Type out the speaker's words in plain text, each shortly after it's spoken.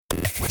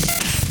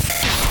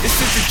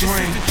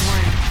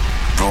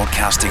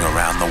Broadcasting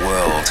around the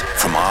world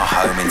from our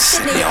home in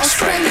Sydney,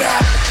 Australia.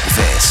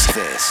 This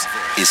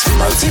is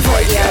Motive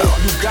Radio.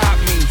 You got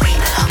me. We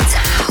belong to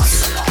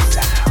house.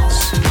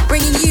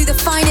 Bringing you the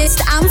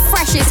finest and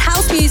freshest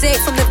house music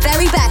from the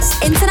very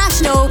best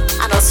international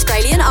and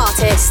Australian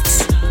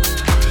artists.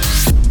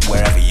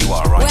 Wherever you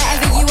are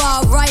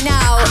right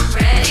now,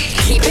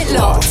 Keep it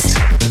locked.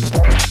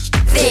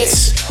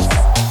 This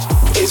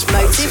is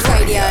Motive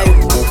Radio.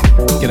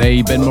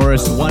 G'day, Ben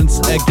Morris once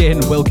again.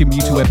 Welcome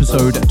you to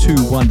episode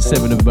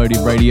 217 of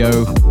Motive Radio.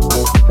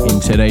 In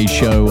today's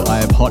show, I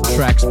have hot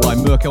tracks by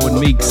Mirko and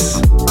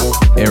Meeks,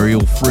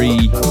 Ariel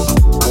Free,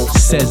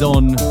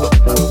 Saison,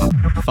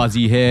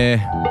 Fuzzy Hair,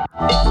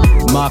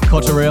 Mark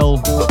Cotterell,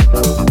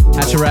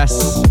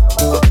 Hatteras,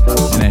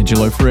 and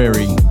Angelo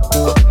Ferreri.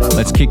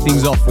 Let's kick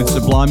things off with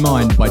Sublime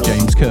Mind by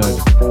James Curd.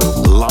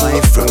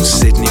 live from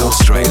Sydney,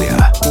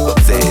 Australia.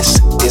 This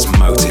is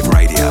Motive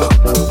Radio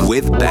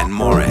with Ben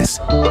Morris.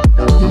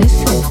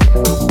 Listen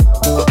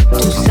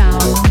to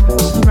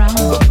sounds around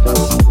you.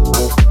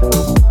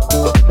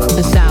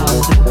 The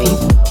sounds of the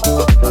people,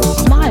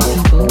 my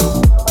people,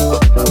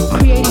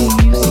 creating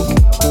music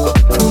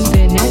through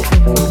their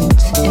natural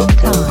movements in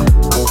time.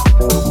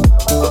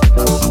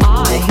 I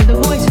hear the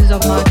voices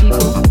of my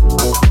people,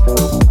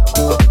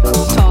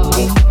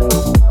 talking,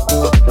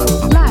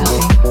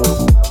 laughing,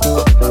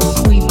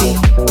 weeping,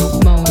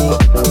 moaning.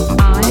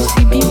 I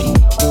see beauty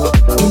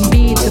in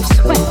beads of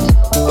sweat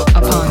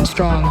upon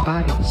strong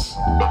bodies.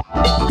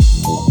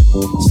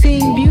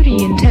 Seeing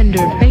beauty in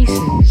tender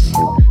faces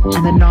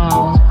and the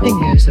gnarled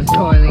fingers of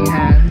toiling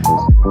hands.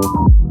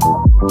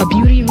 A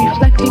beauty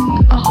reflecting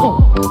a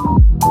hope,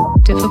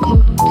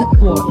 difficult to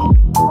thwart.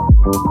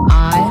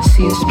 I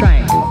see a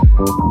strength,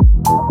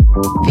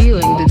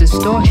 feeling the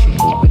distortion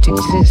which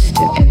exists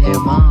in their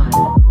mind.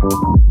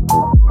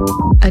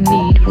 A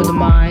need for the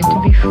mind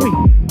to be free.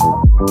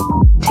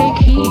 Take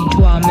heed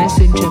to our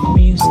message of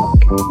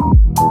music.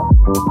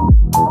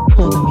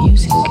 For the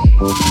music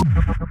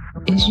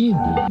is you.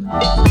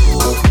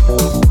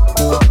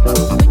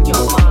 When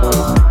your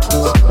mind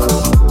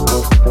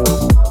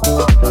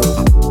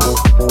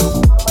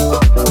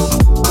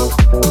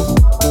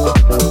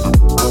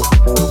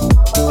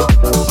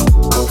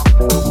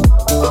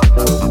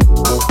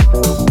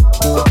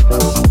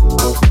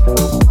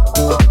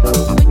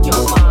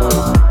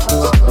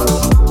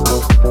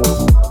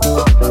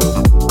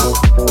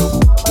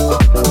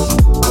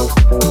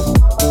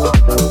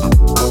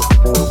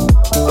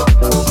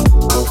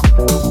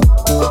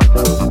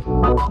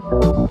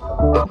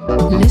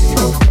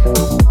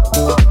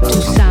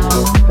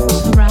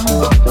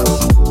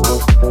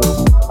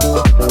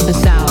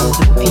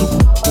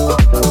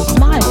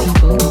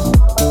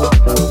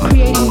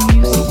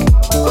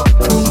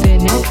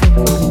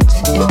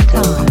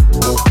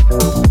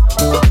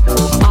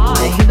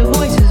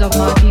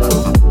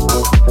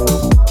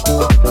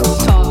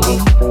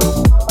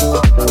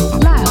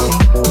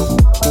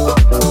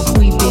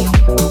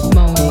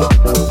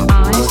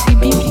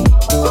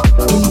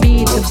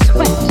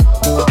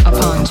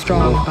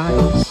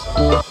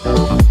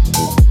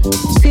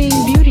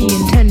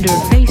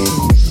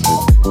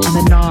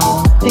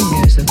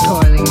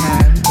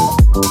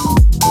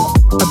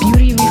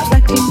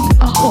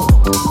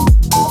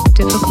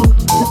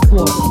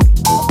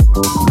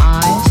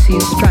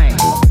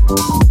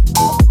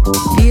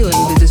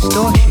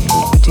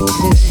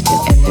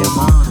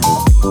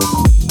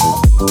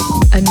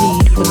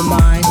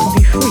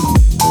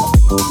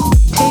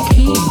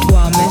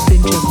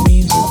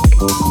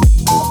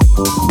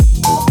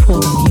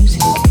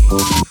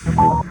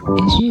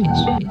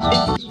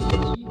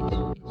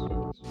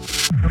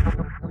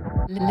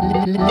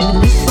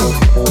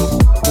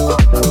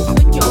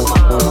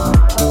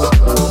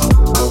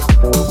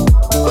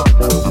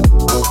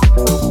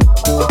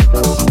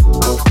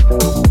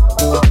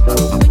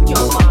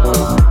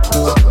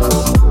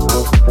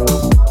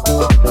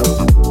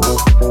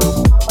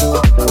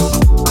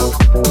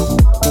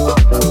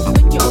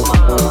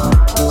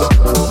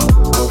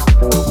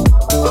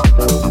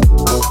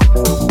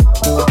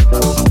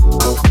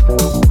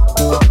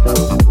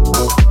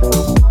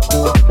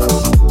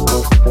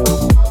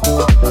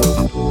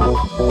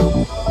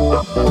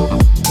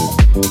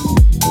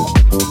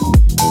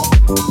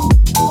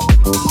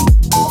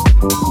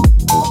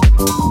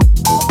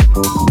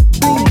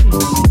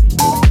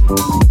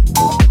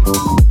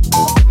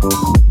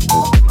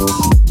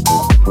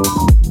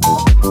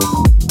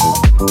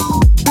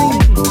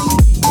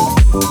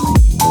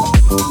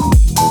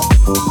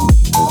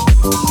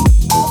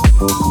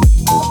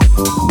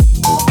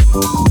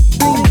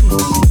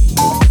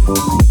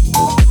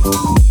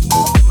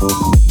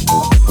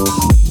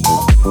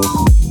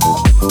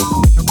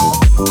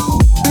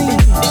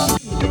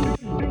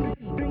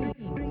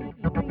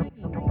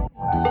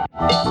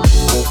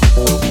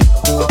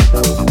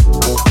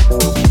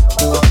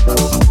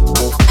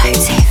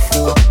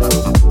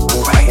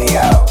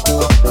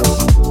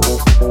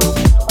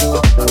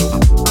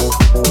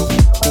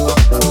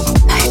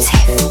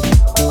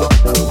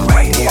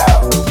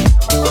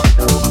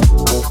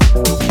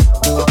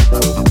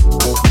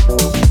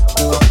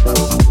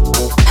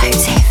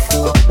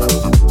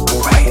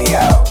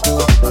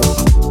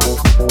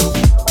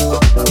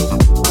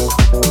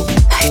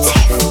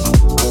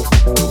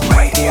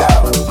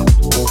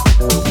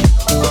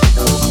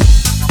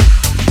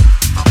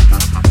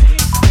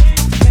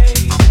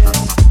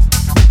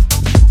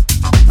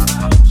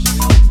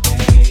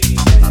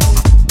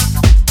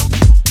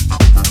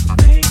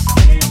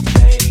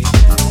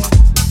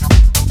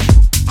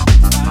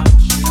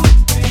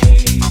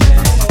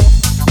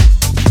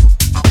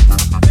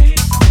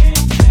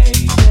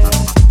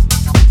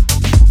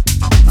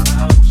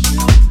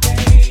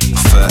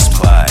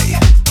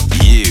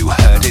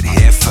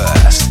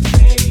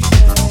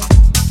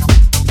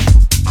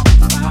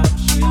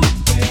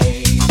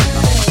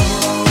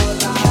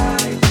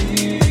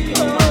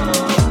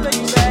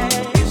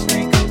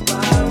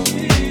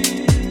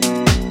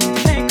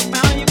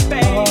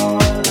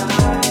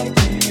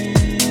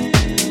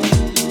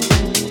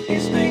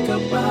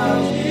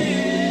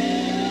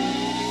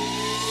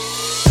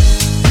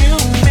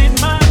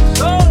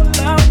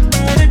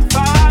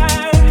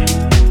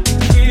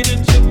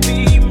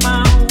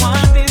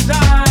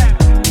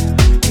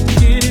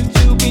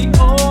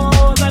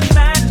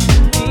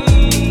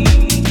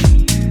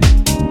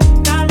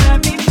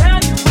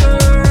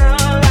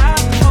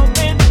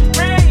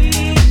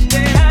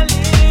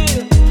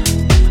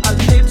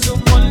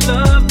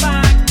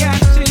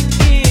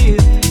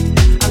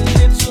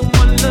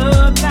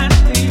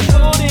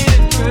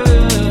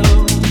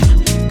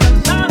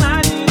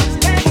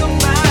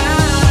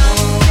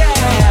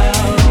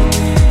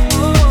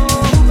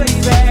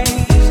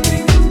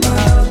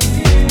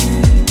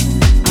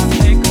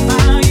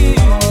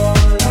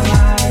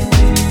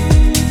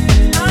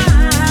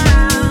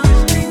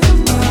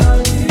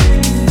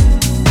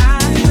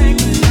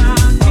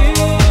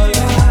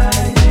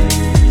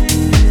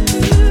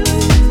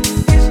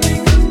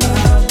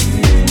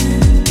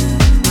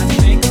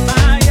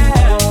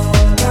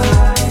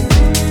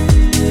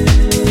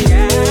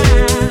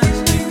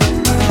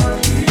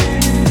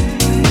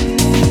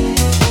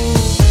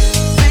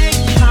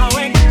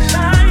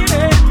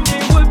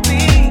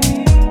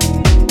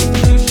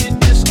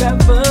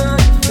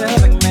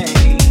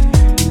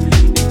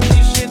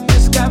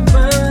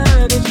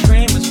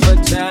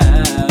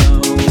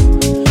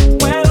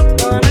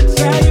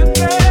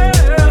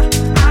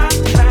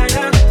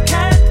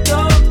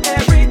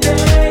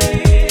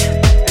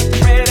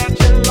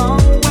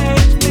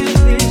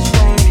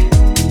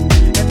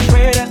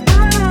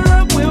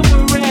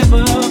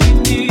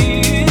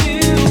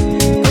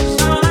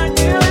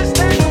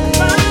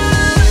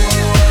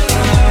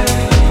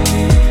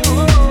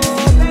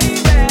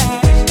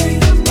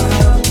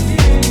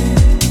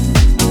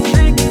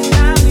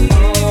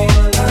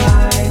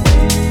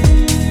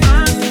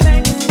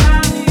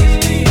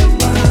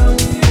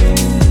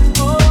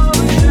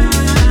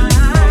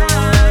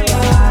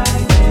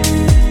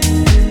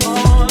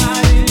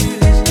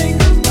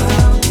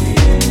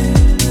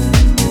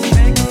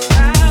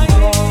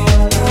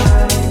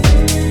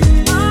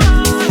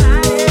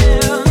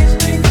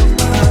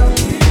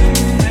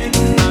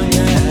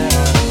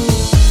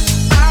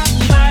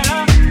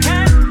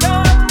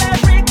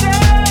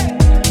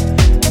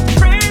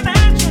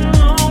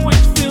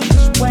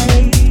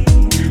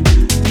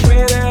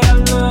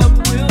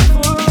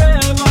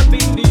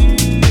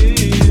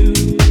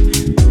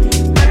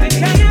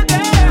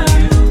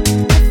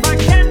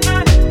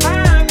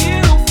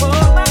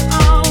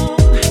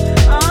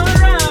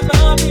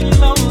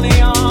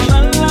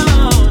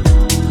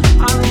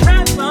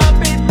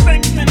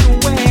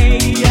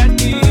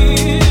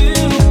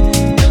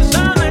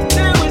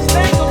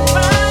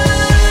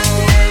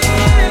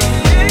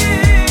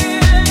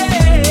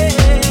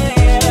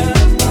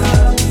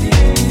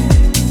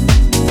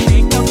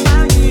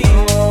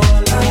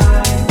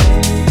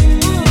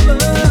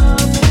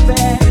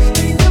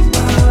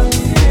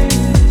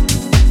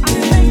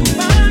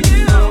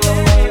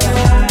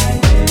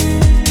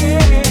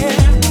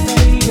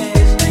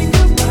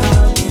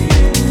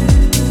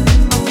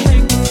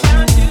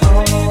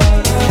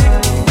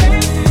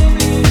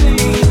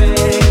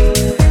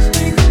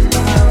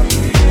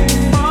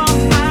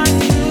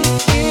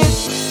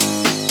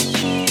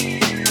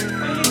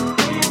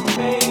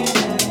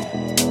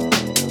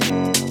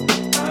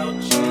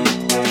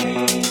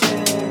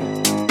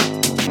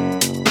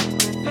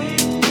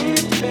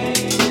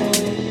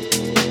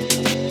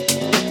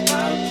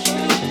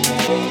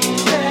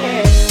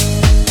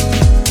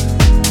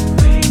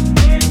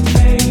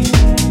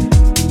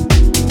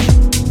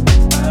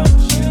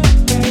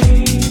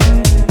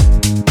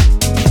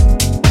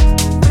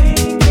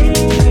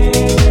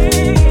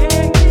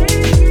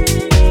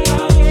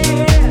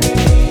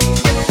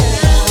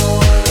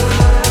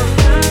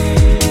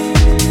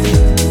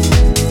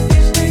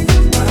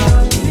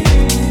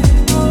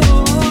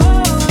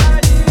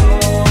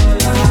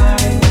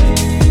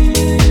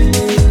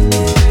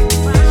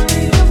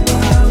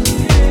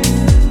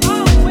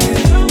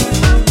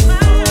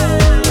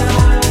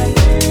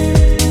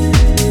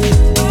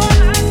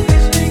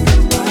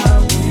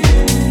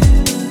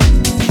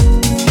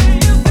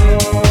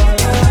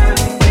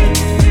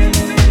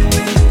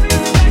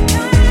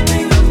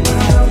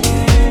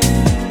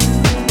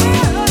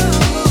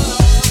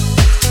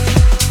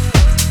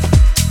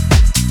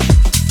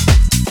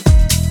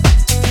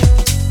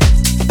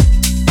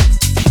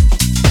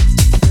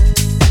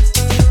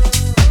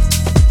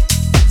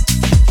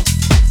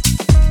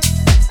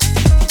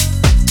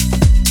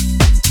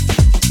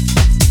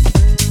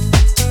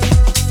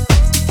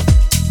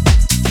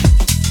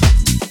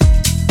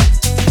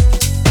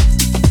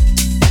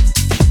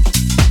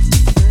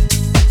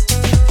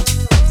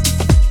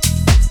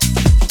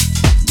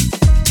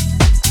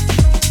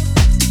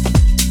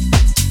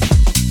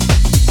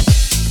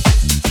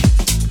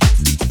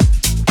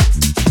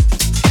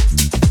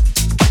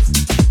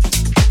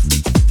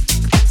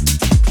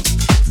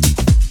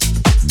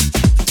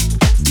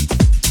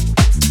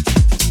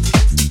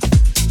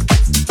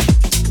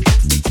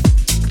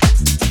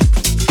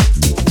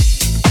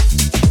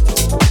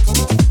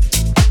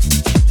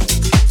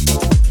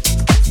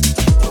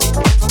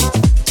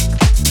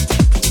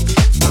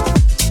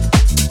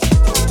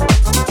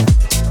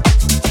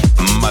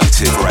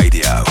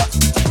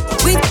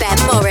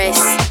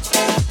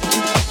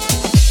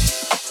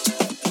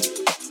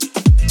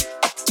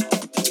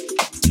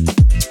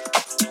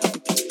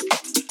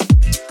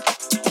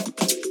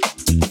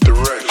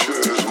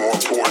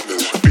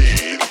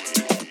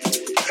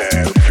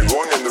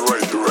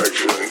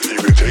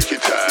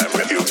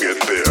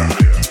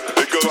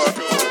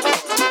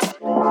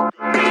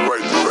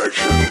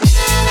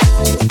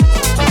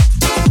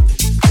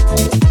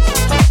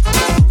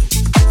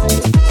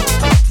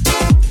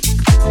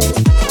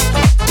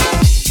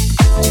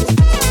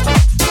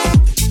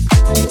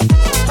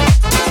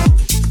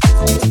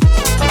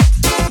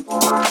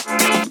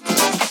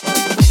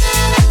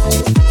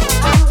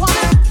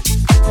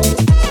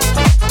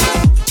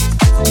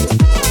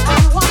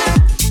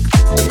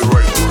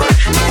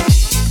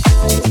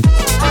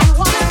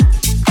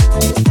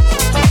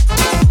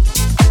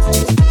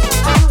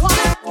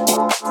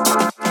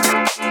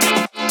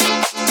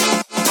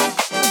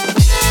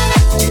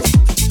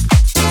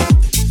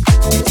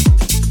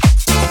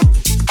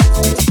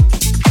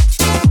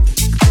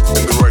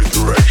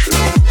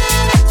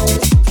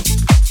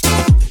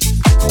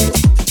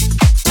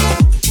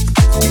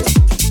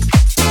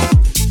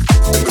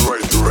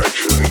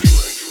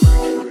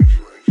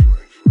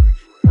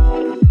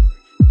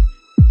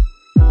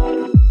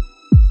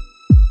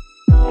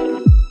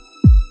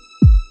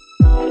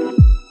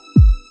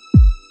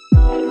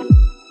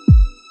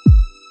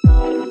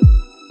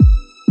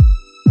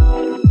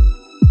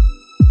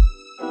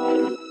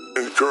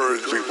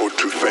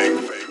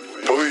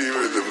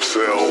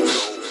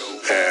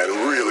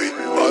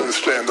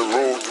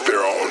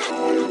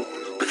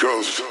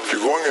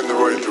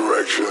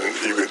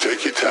direction. You can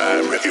take your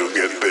time and you'll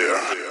get there.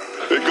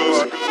 It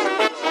goes in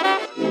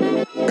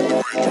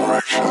the right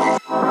direction. In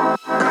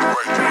the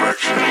right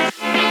direction.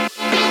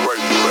 In the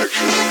right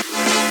direction.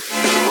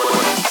 In the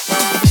right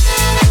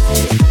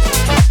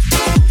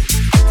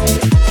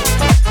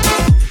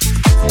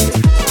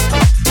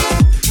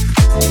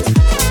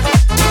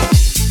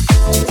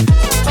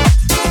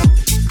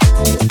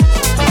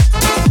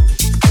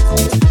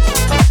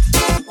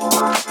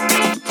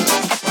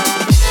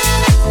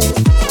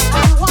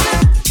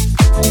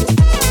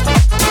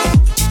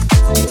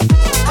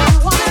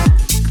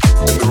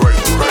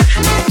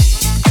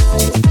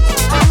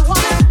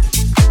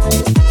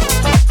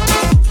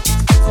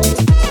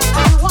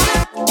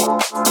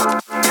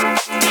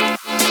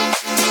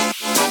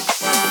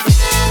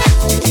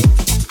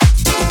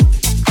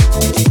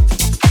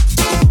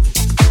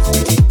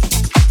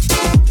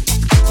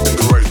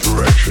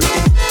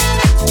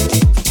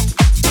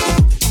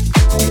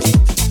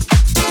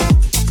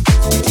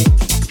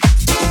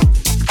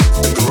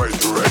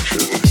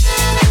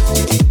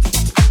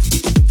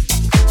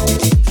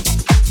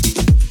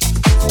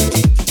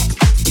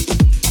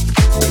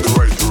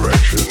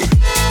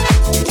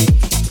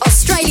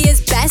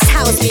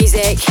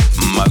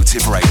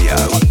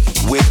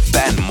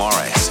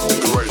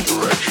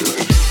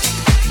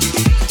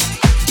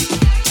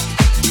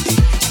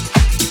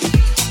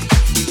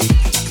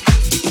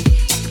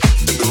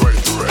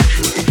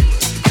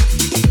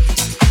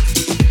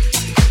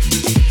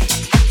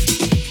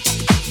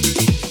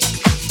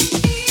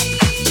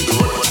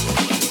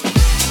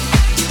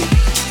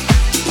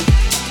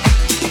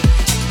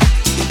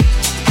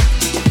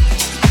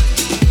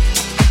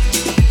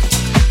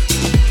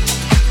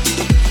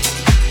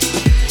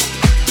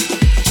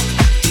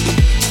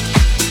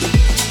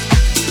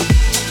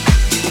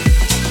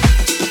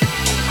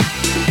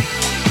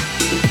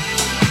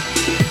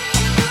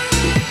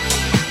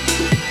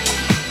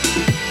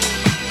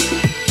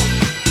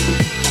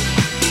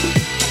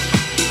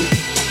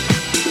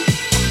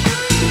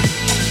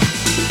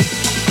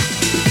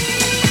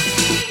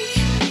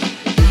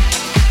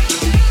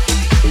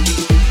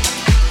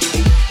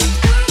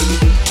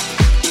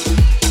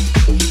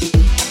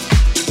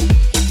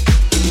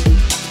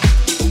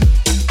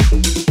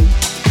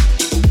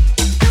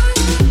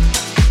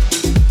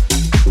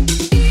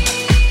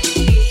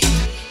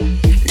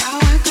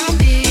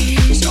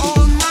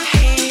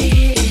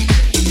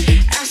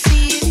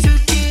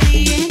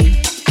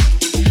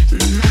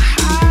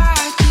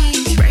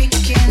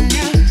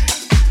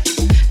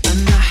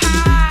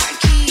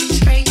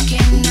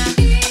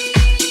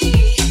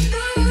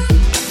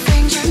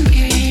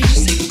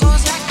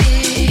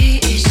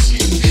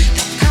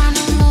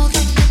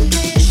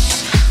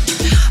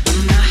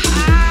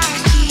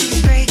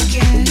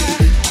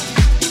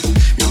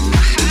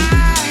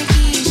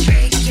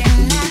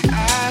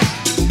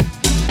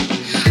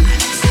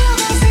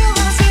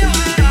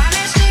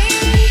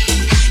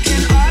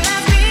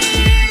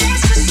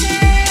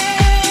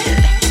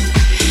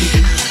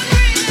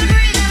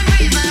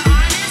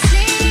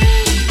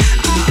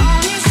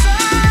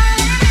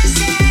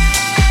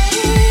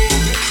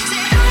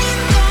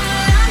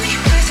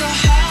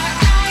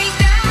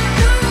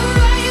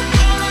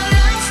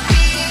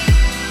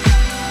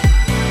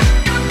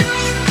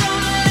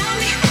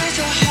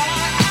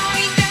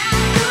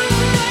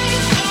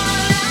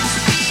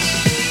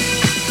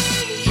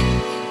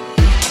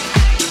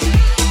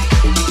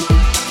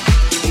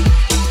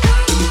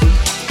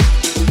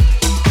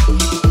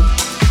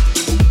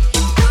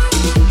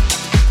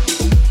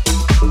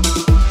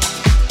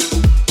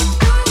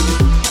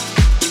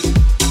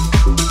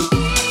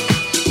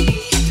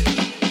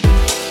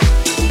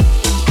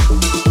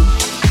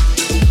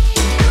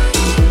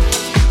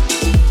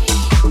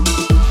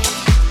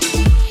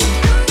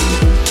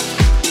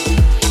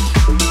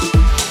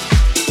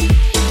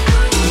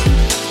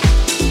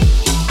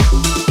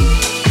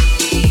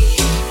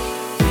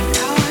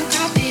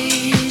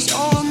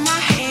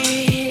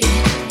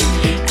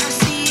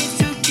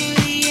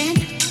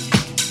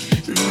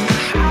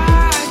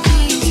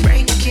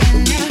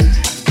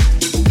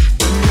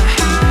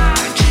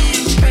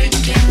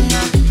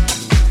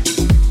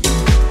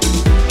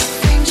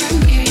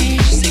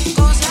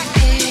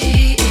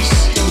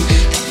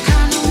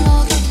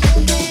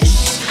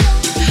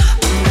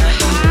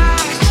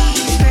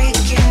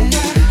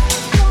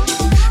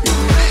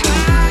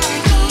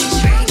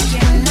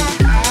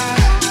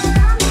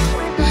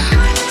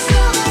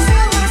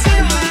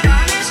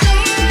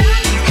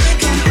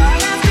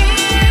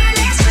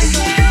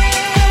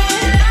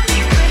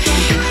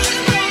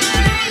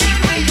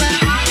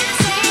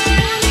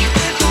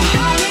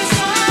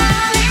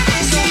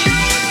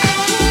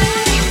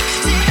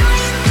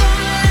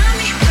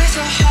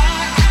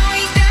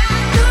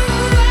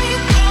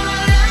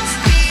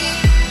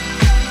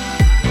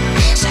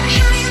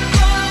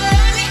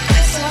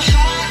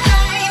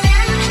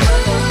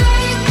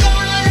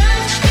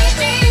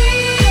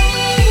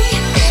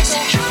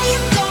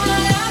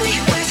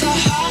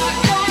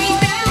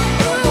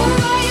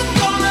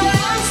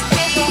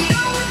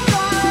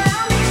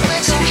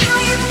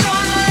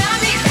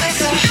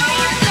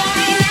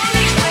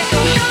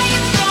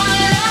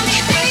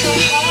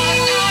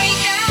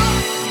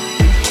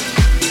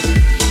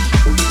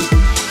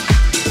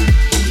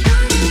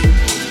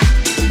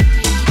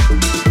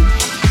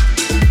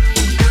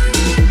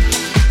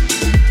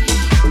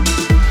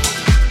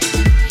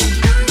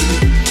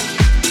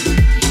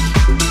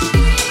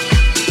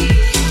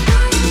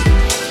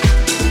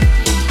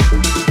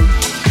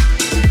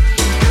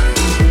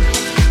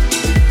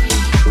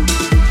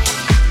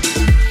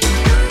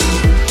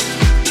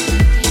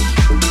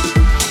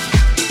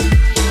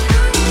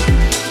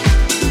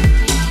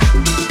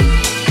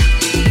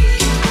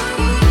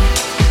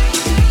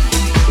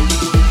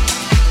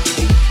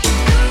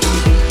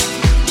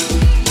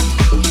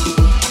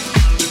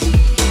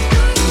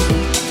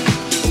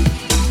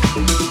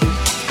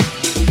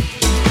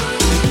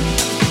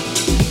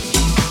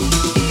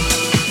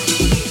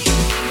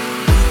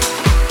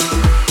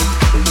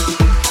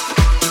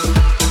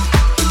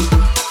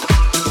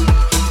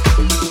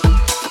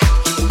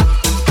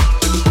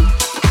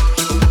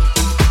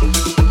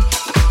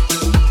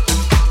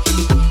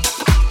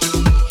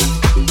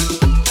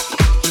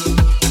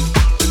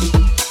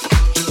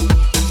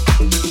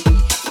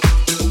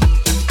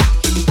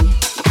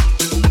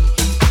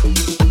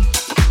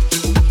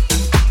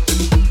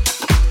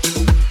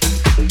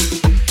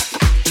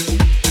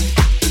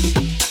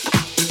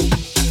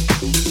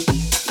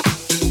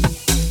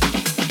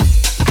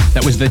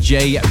the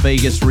Jay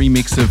Vegas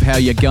remix of How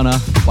You Gonna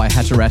by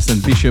Hatteras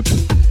and Bishop.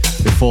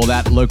 Before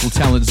that, local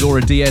talent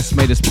Zora DS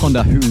made us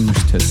ponder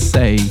Who's to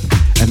Say.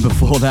 And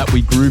before that,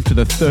 we grooved to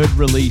the third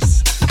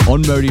release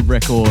on Motive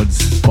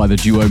Records by the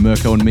duo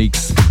Mirko and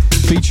Meeks,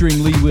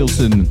 featuring Lee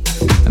Wilson,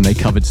 and they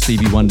covered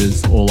Stevie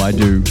Wonder's All I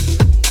Do.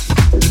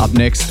 Up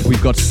next,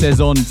 we've got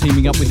Cezon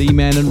teaming up with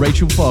E-Man and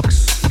Rachel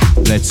Fox.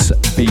 Let's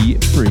Be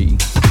Free.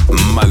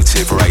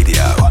 Motive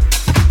Radio.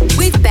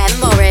 With Ben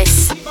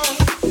Morris.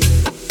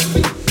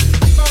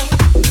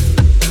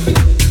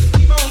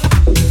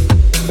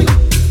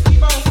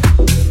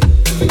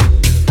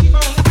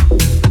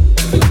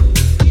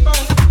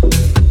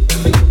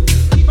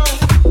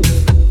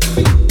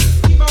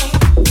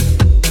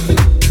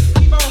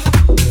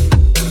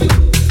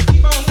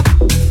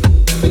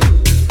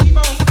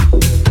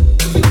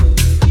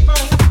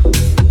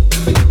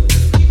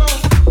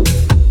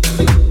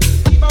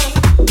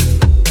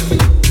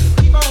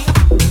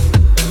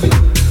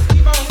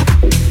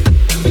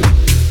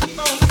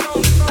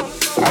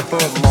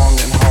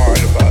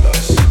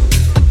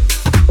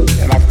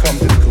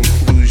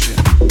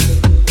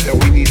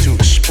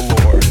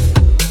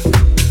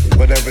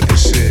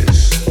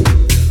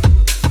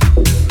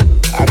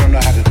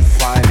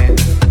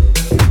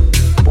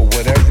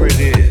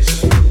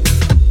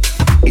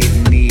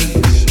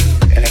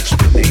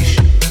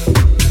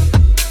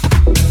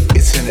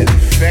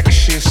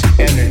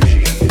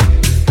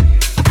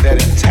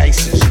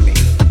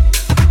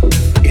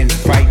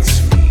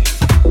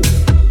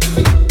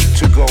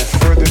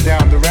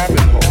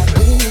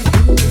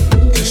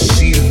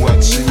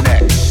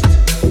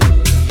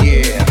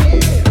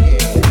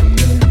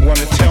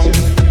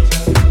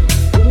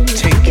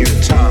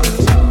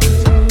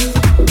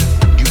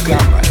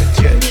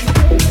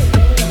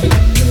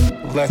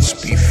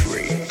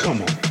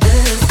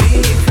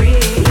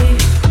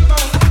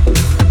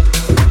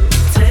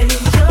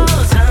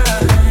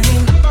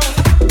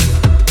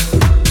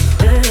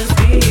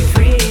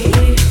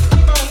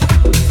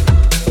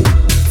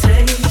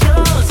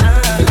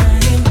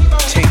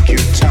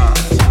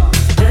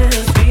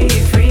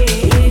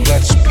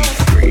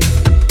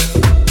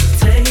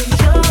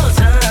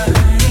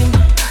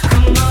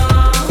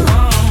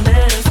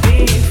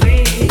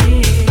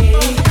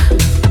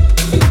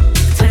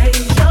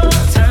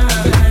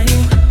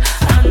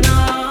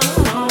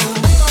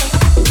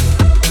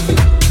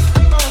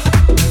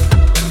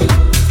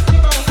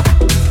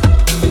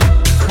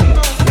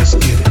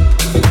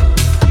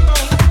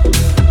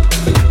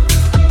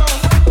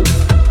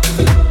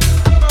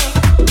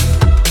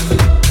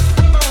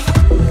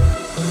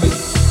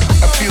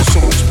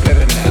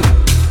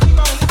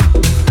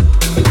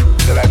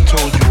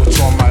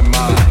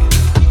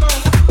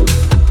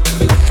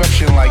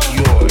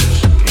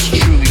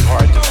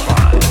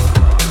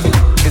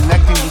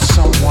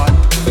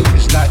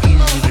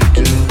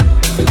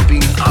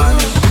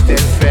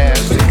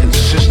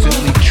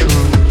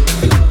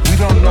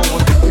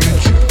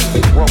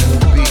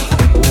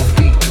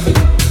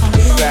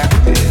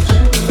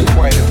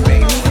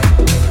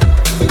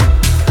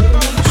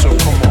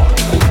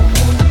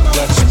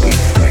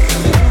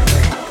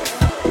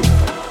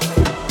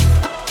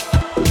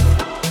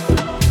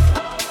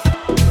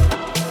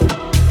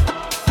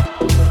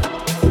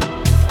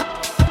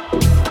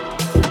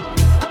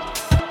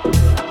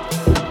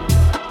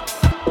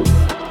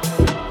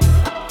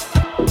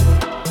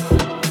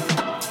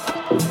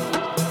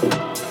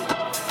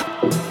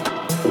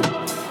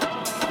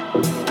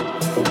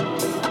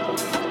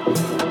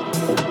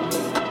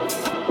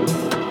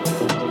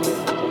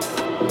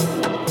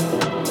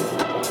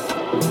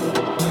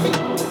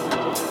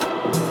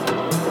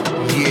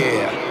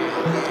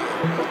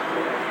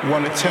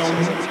 Want to tell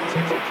me?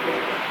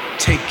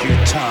 Take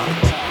your time.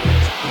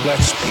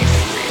 Let's be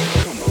free.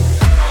 Come on.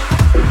 Free.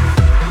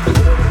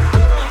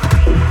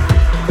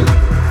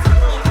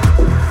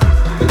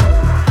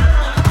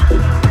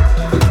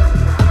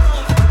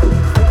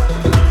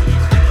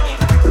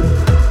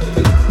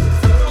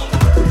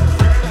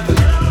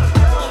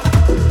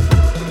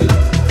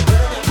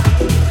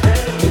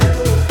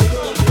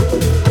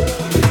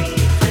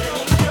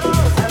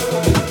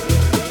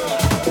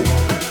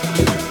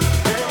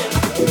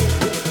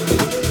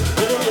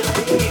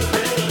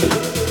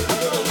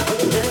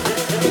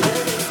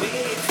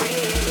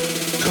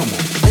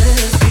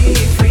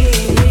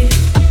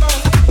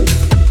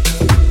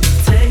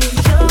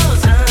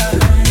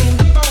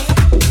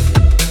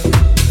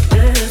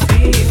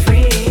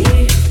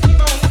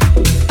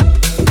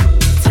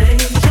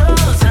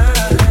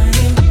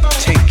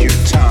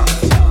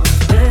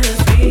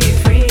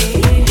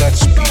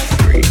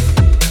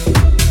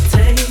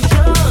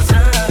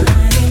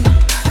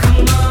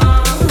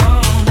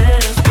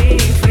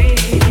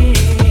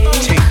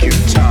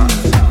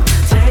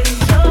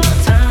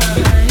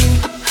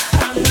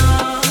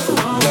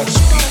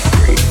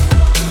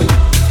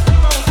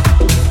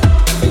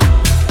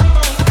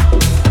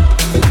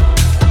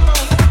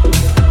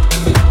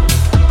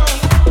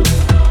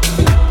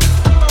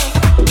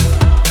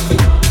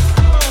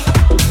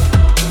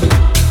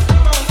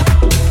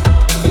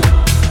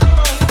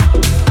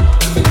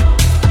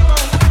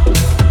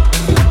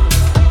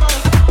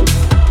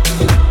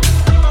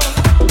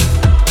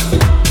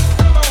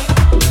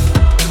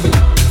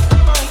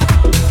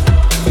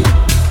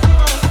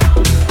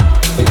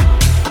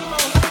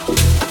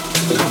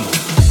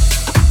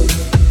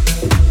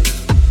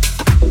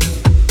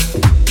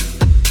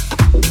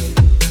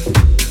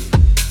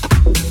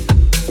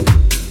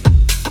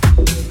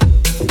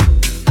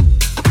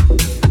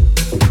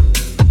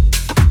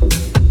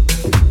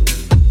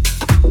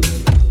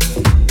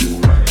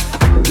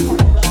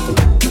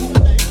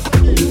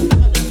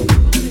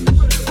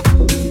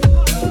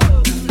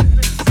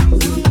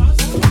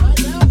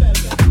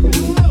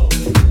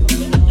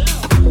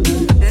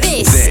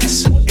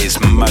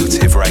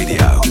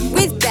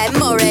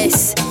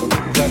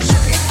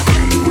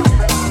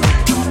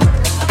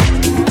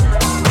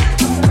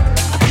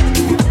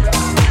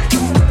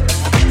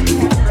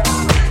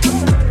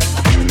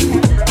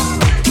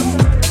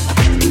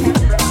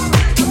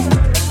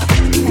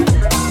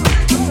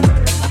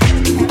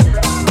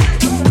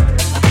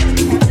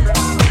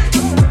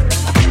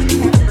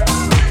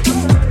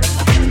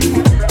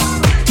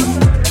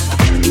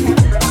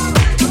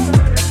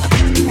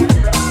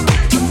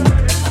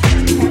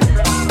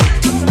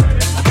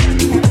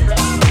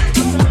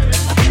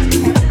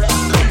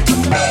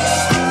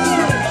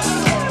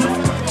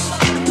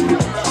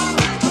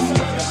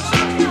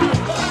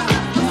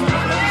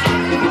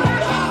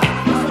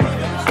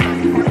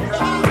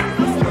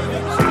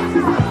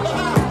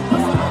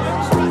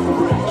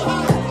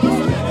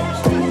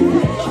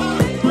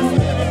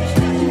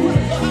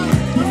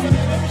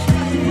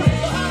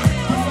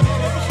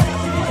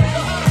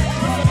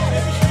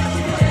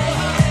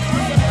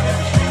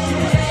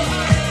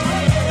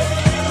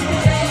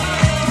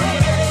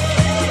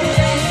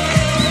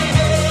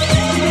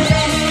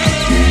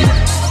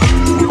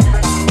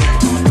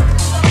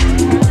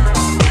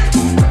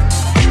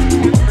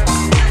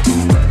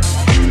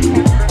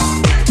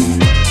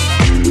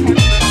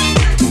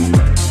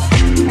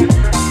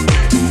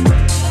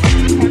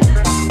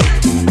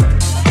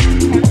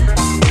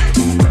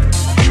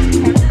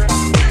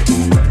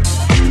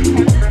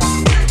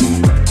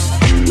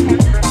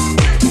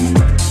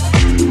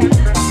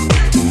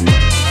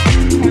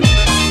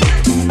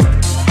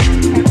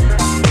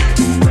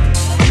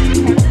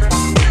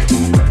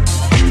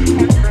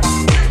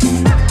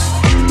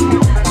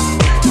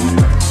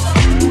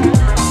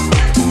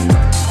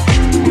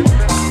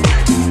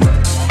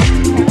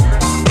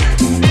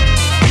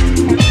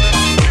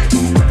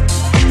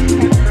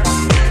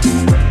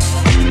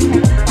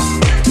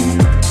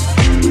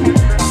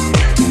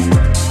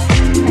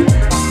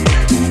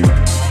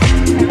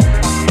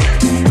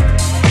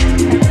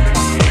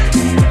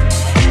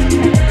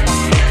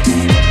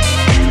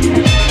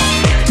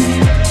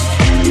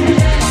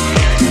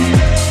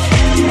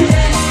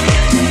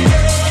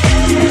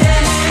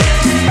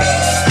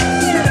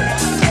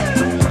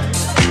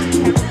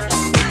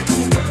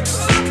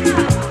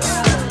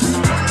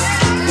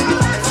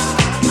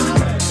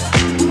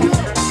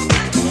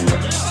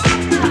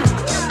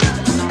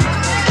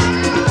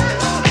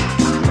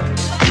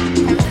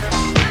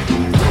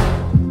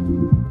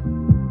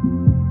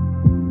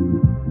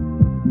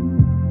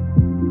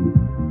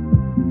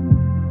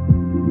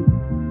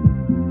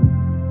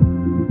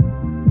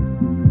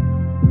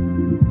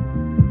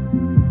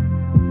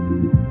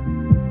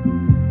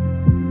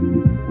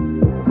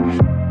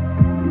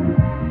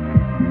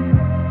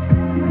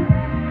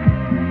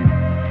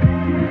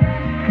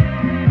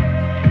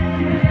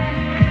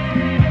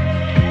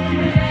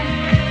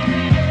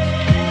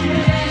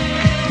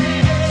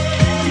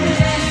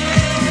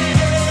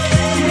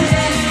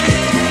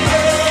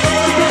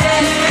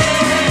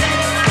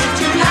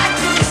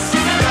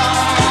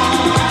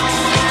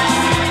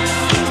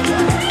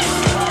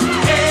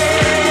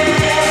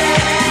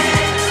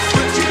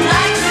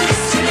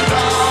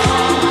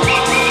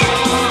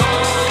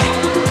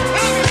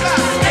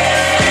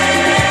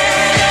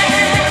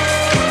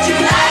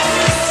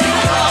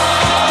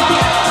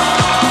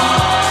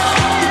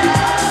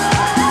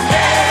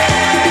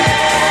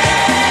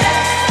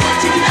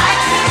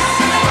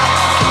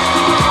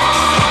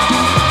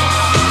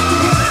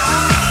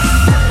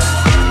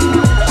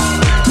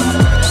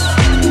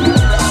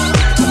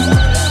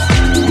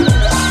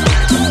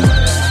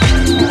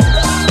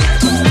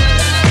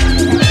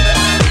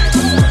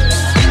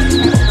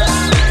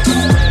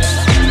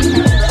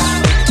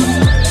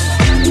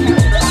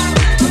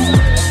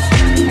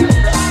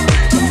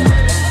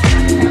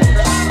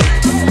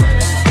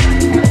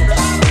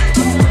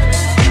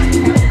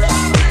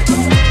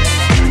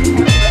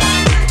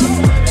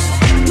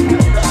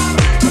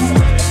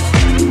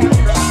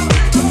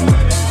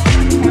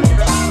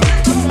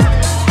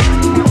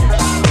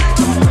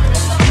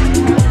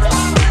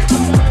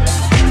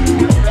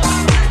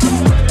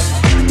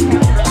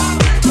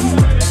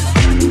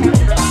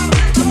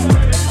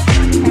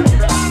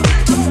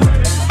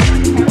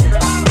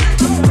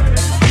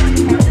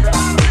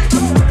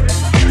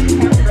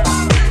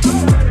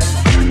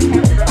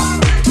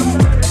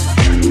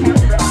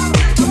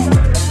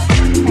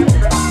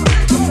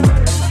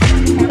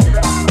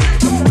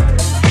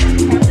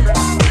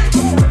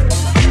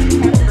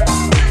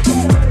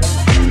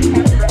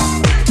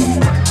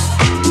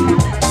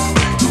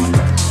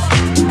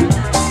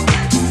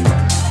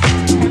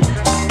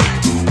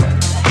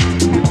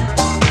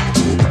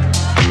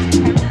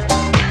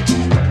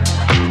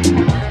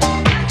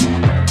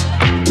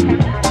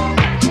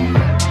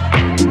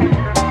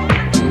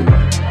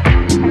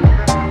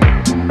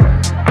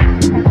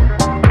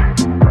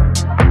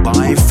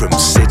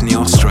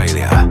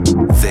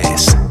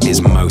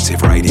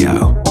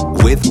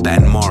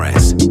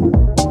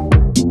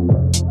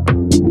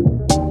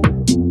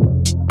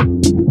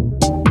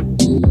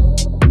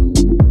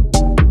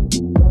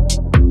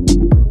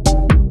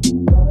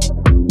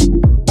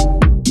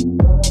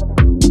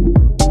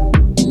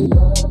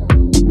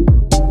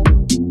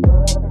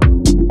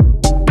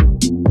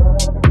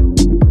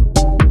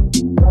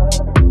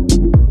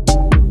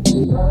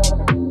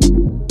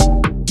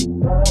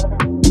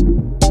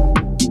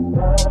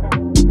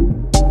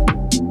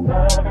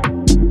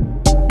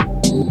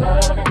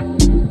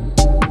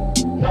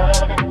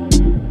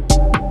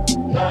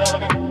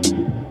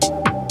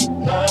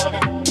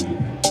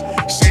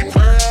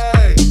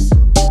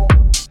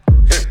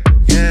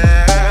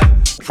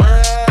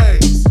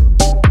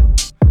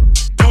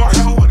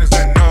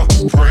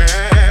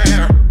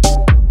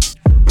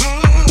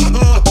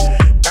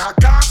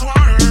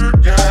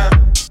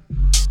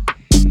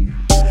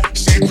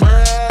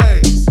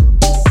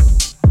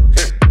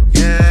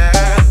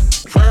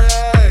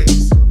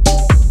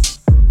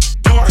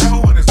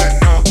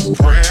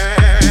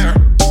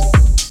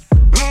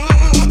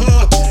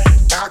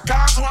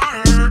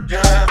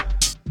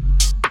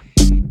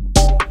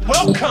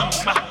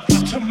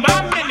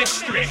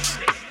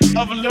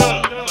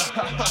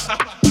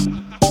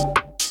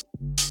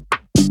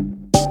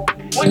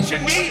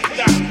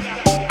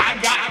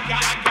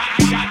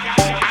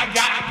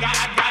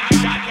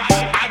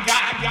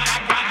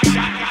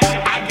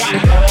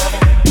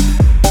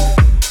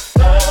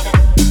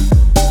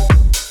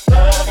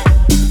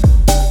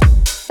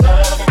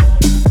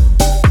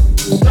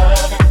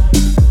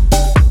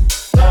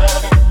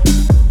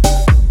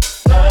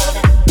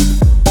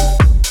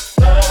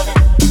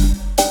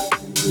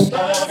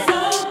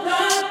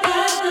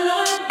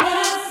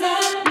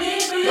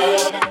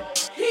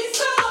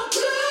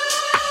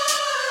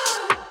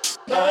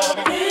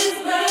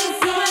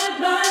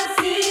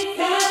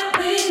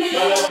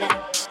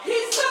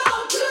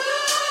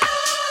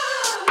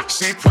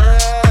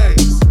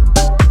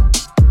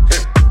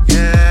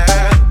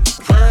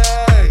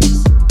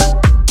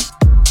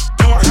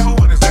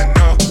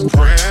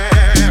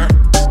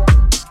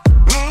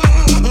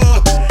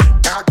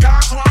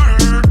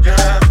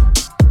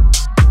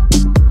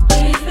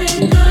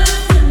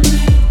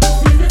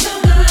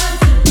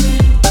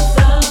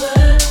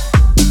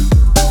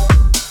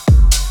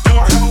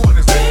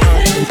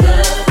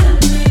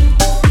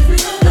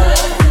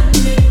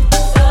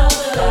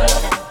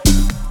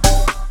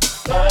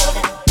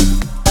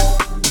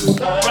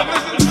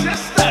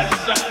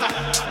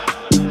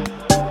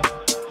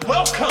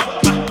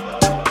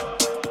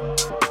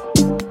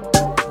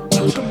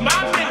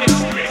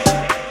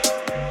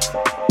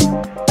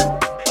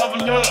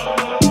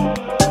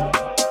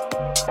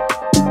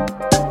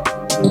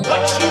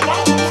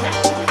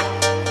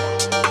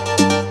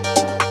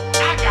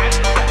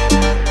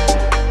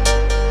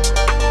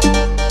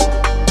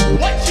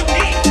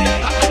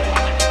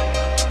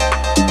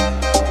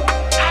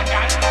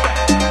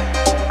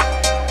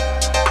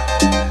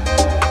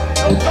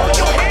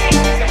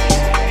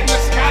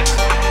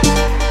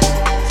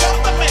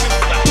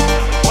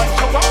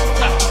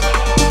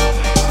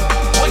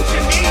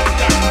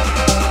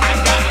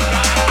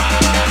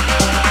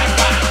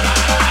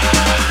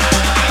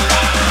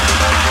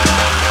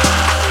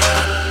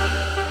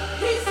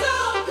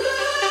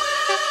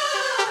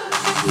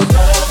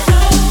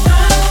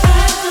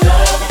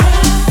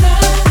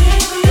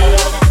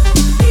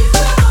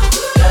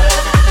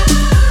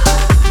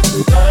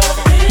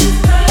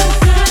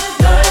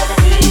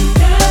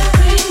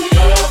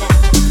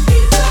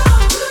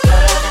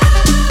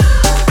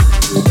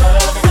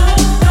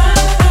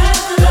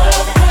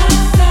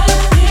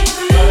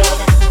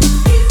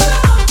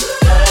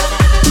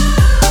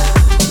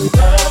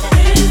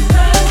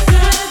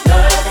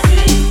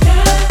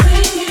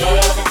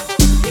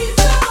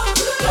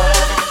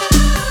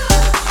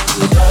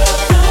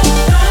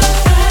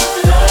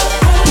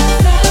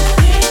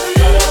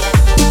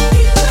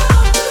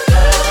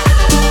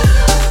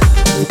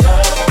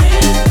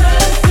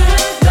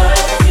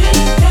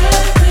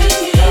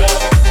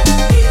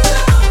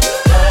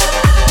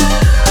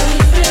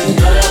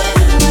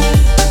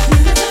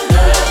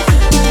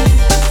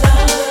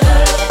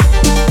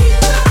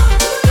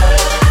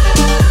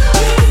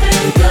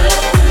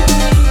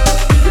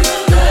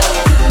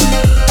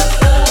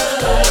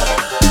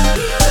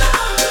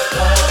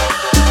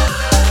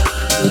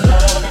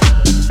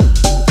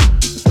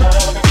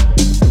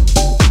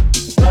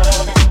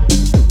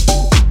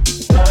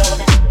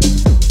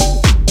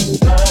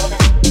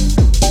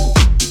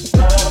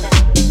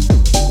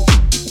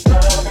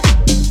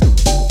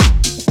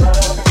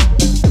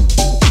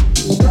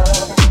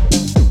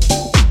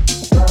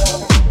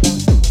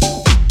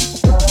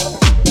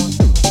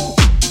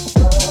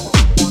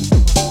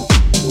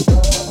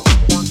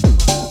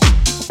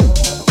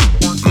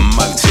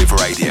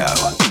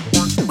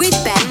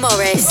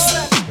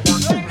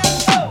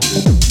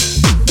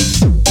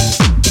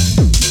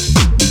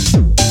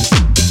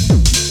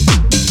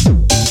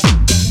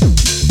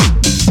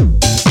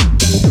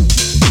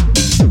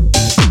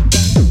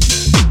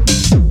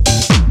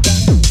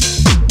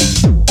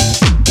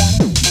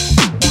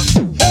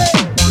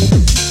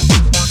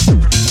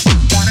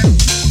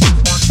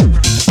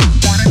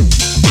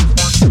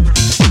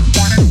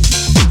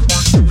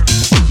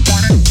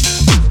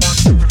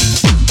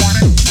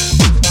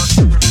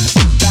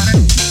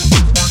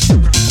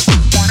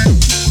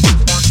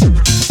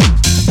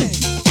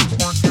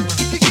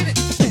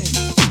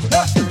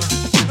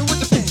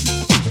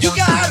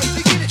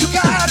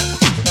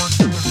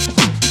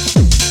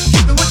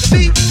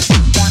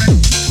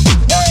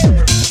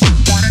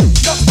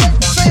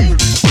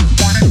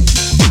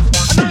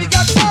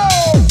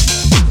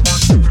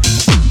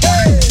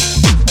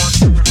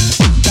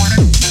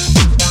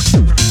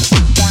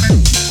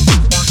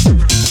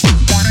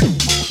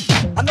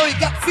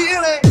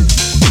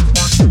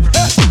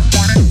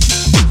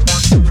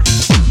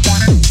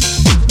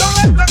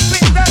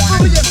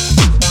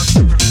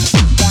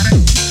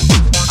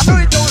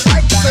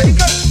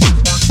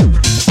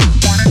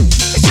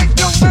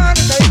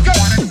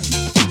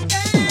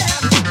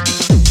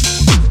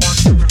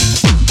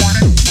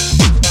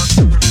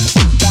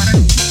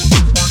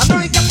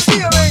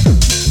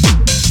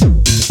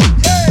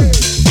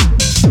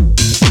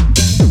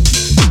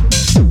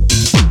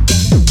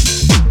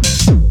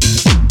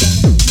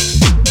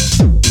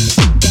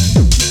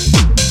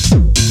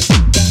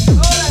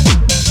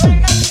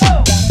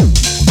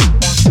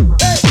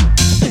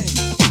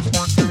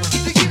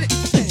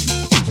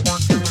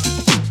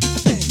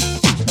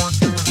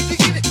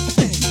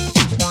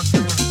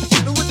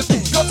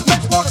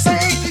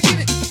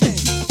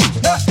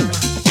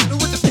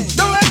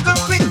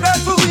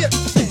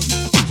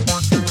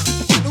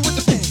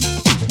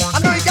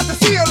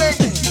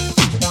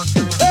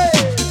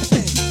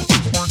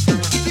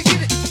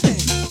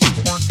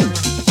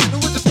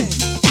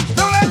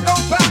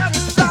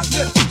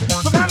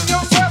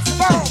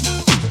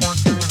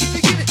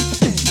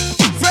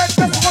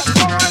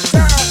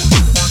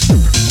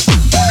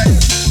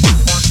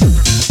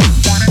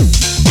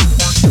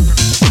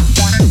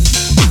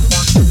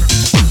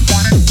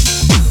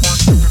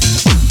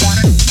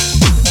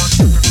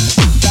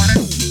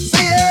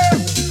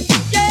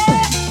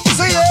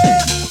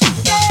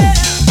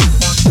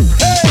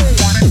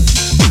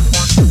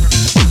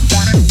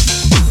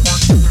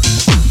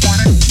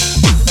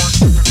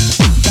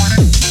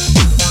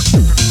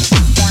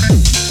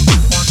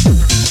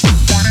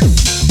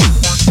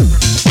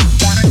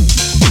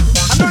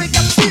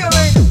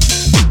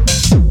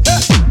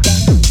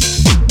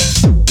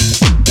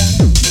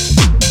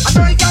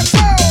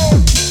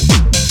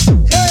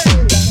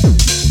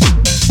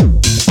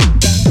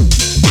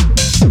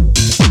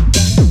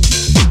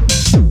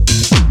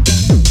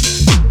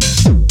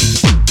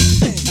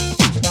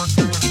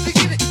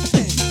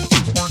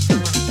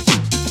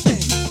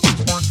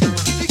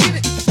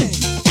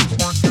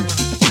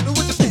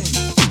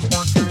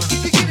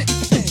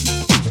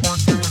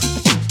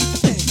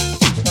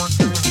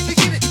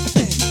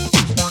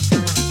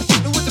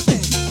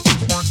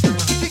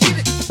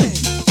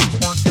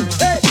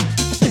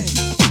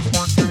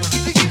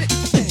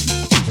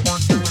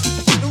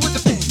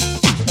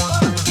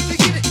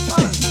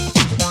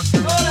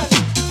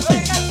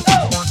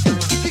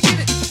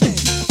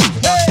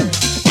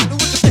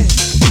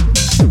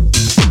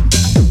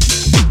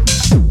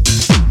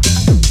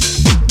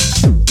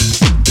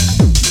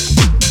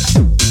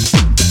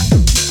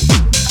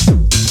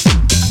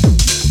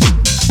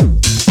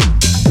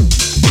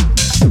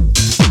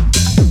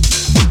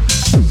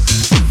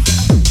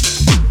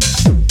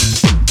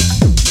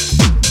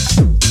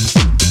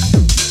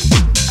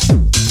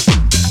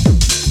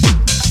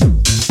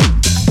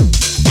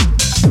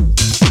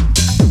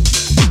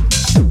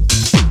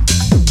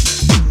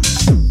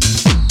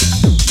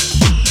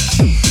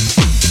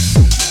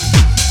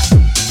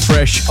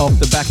 off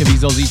the back of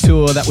his Aussie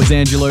tour. That was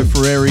Angelo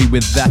Ferreri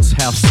with That's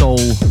How Soul.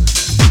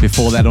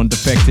 Before that on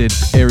Defected,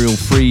 Ariel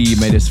Free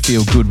made us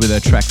feel good with her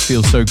track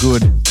Feel So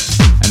Good.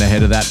 And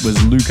ahead of that was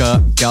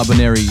Luca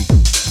Garboneri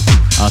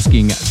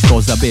asking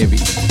Cosa Bevi,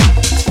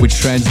 which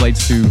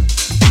translates to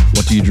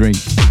what do you drink?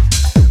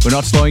 We're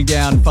not slowing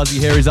down.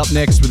 Fuzzy Hair is up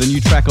next with a new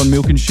track on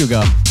Milk and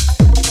Sugar.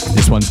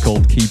 This one's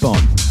called Keep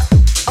On.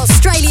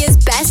 Australia's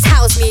best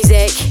house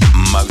music.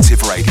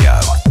 Motive Radio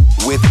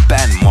with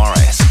Ben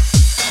Morris.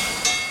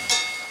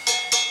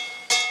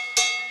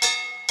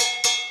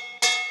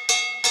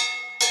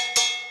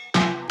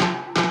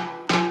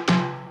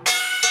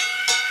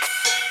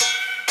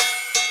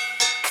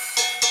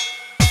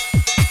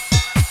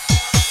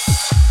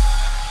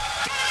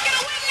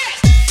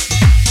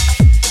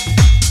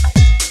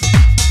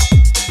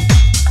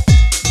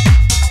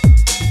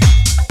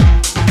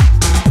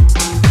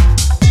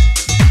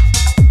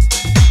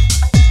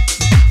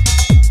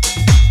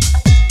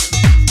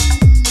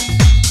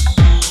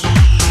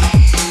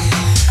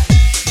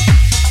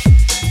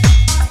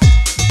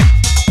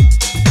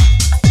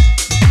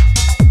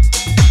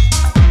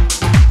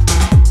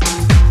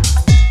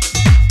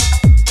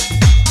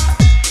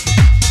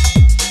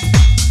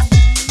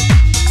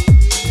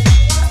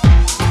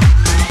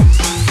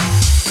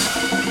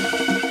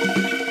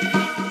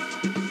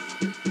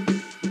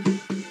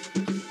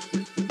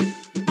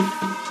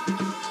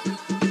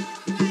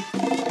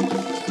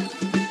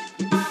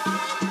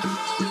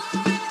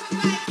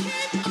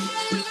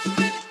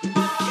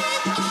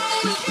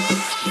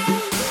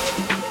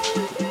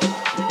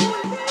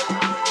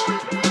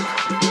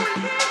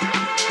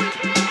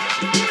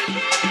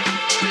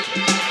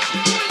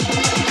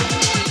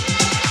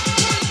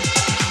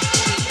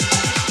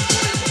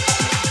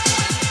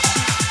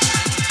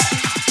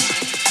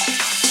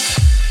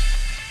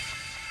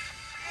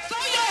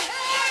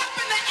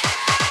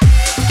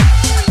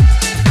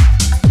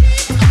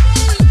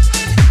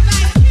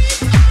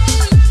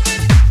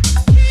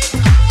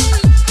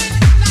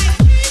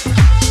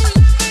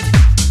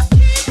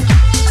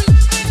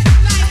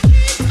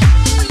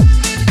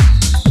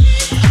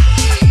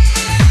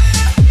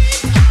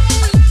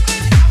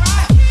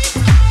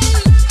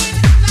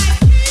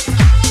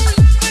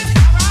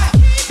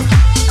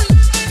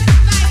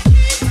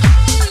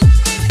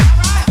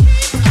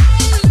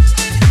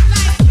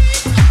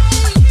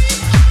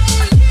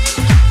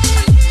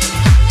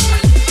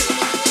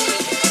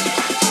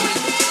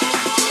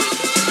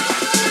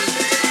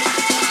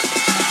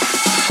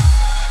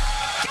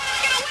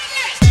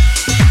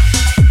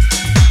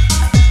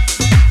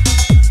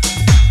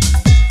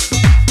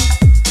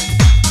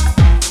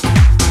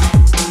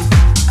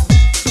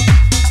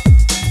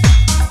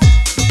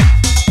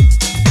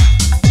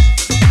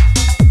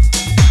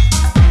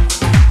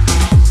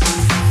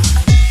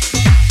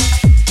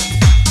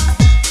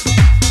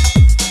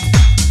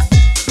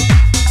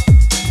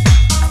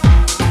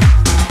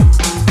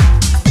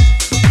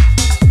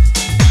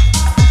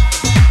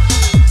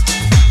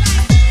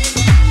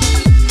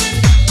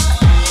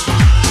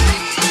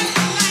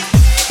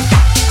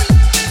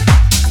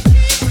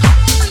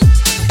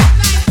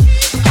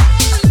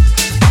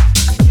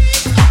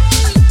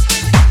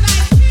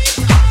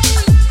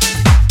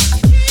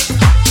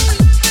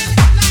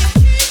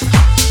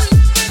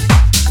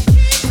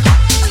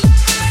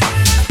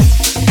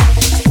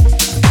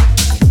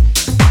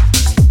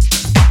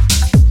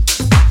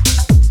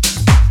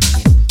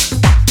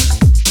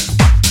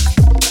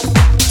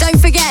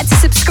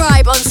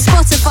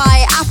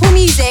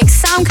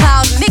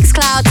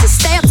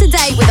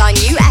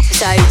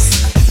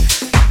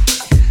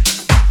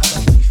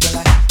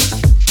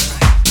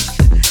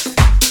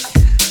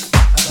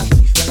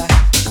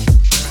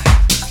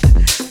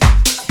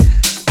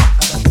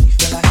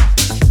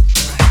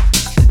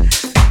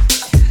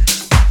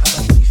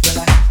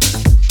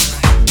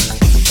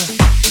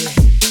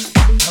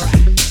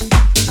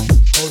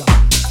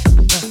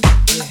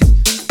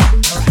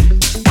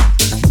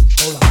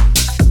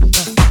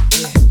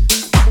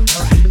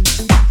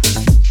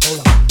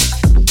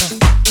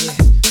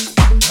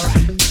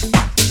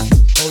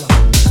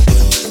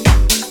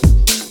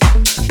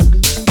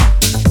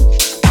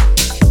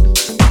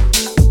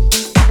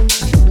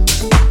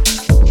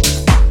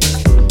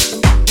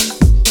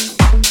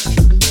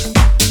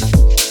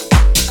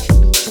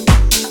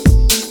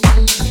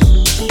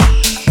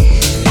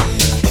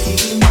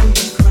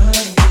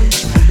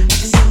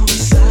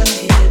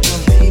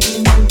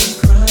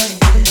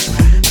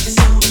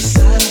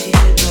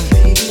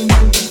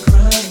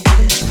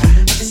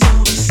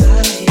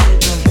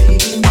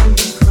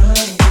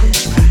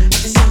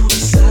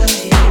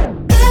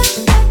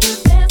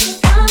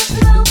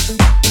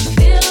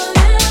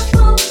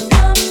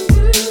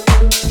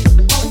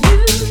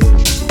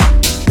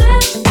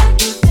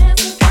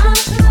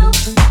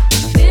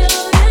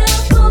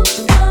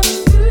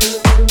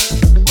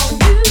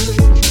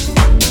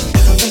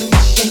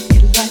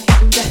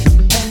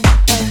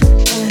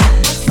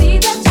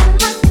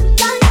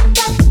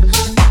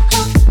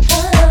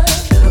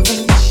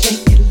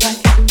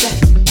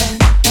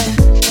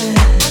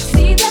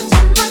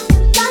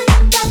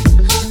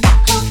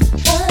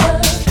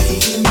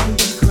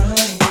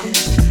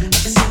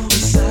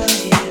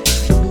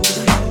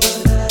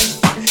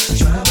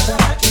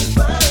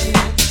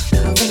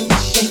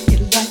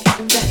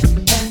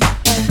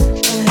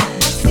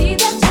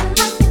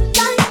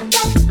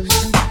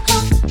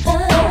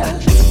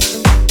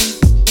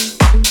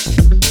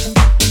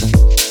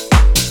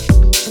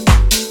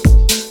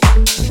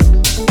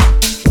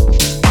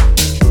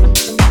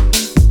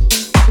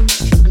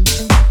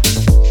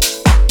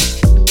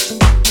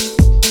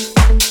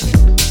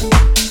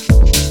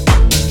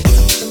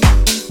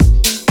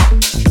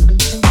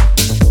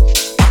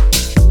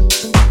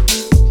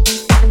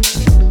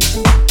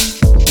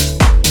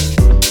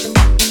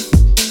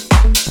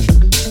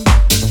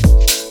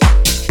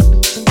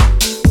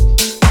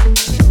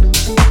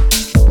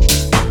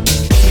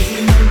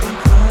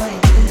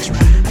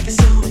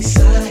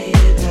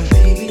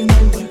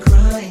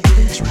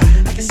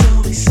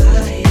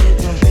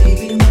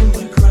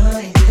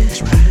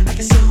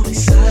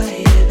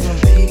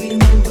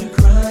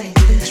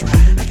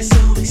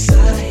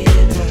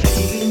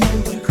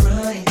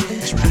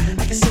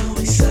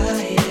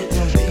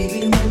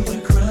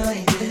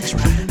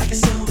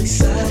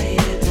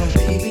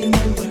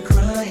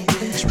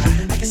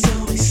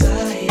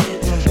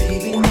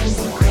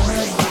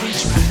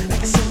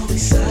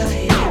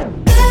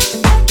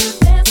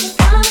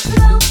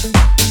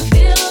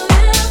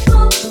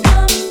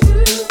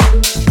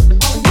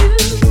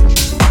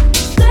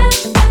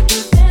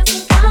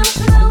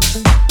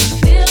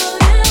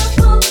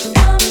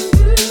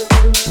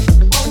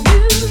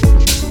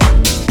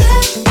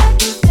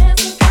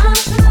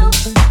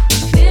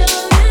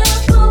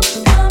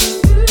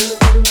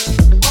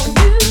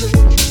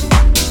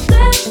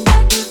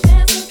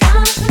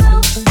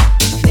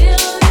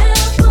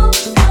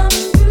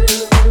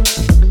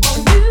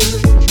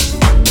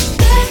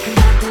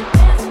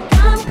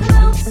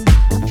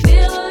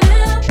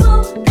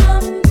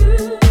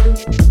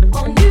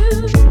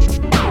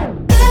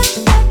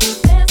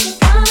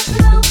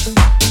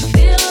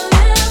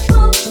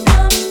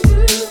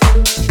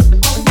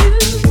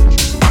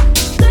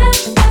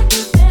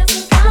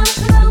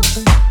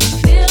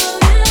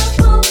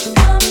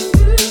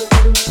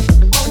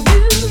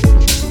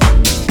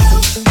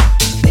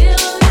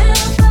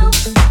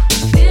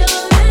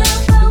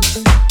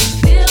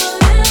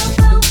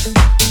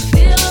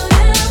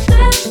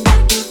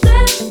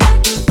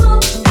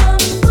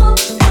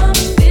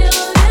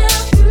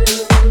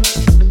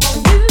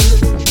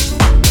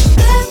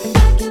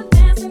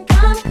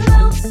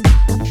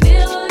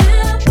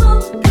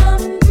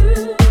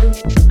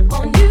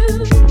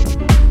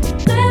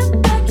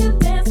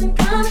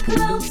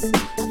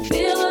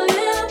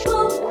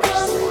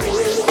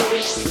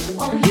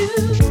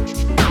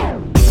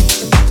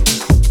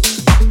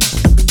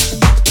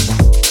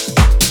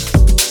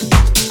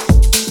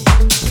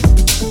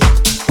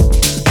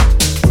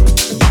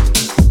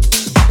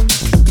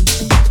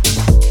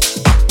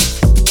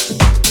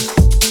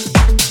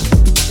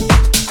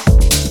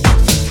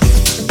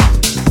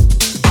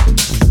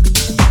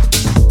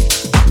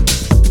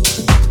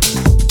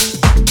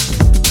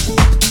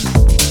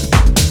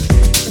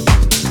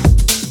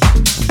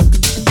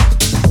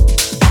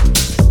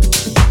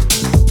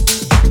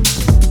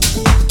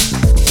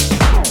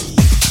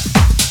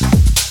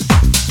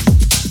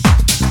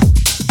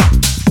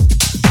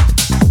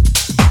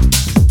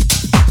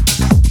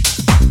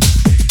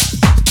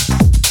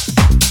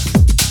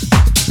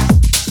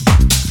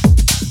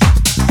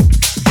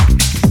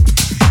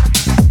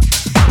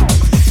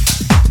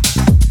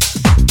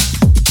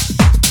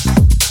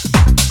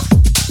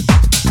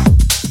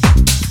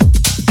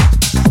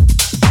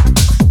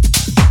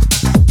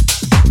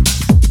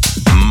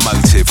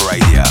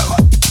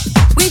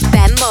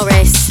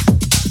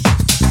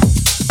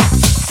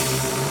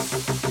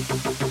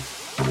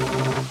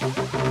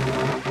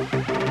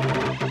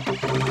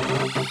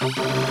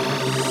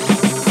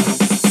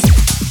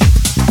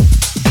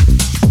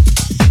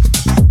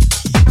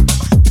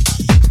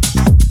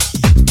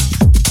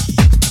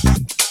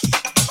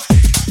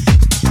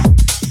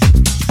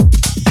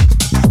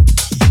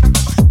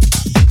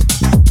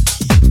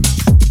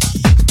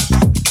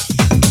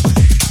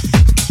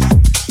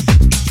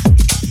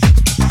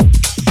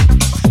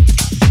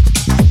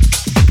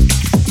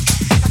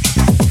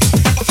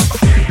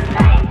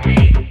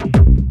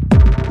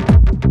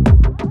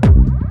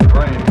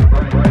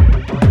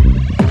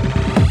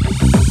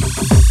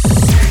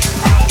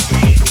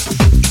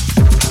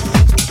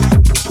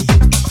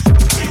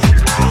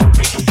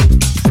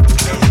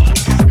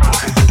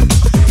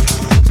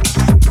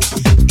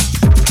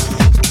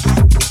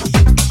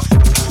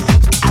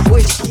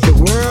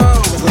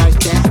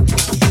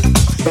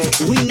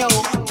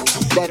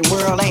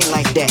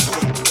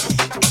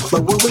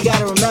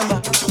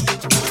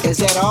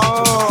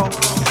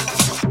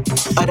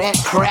 of that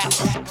crap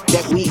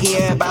that we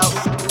hear about,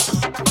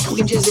 we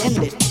can just end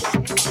it.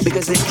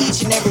 Because in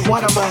each and every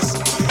one of us,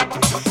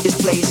 this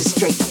plays it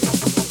straight.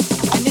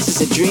 And this is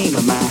a dream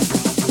of mine.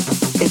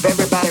 If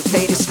everybody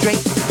played it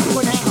straight, we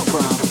wouldn't have no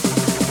problem.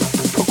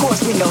 Of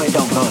course, we know it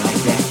don't go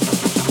like that.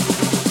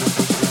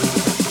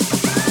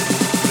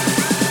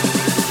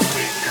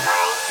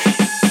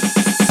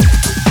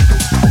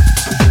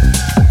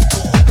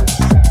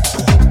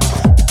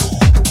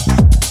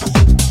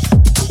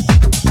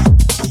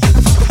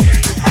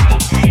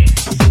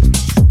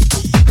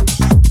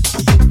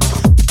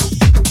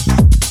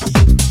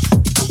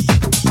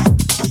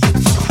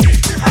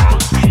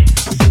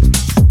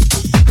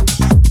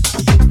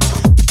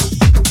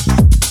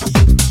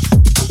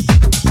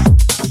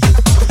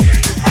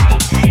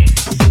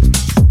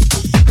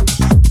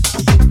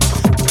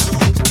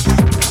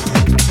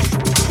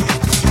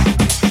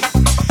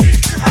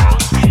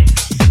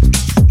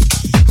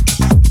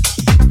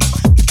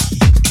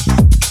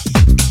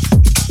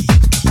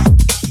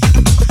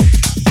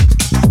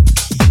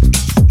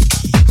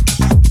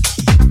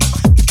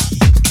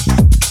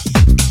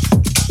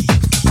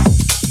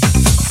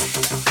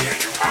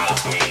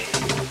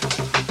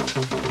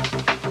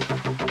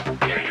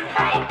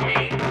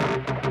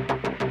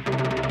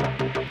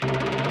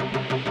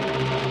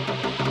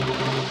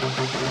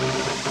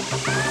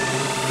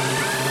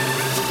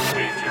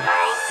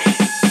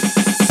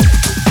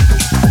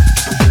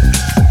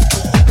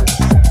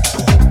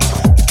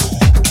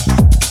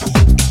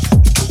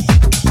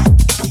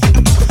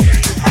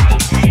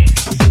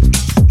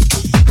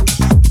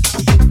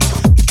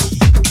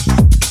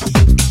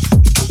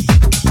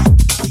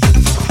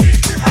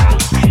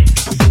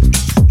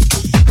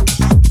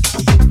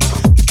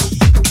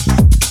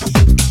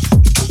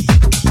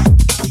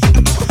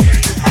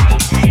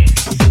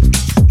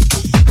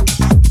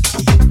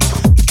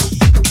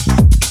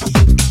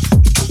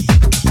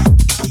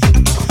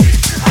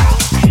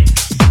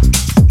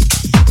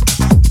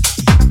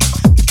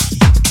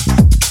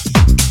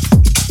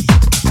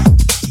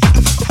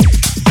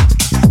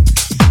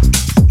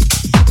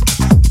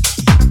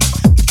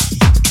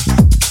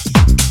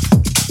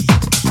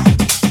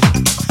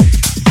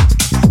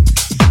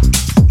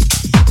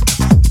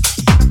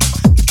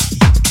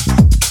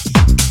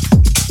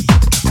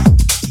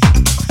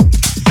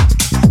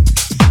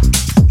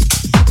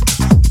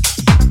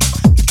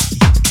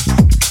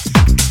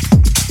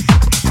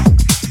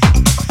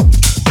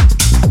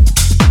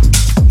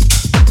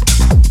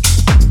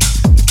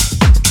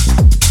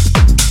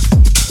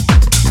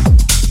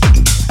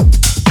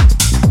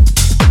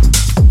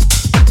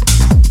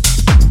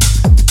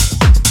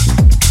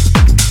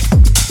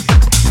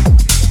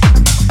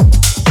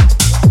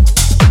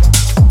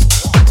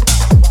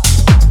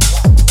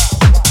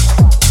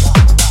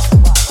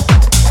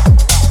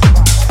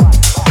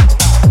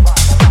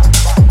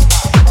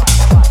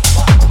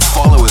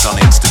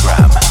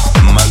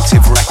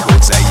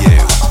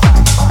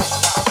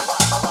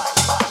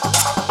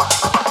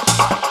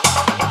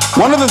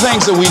 One of the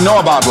things that we know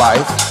about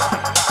life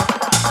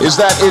is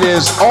that it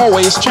is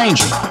always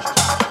changing.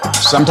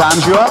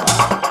 Sometimes you're up,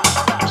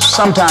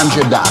 sometimes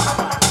you're down.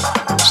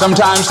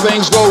 Sometimes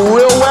things go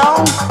real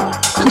well,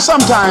 and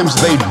sometimes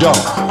they don't.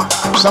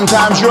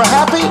 Sometimes you're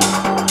happy,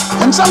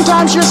 and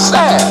sometimes you're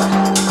sad.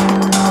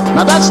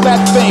 Now that's that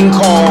thing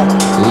called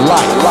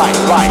life.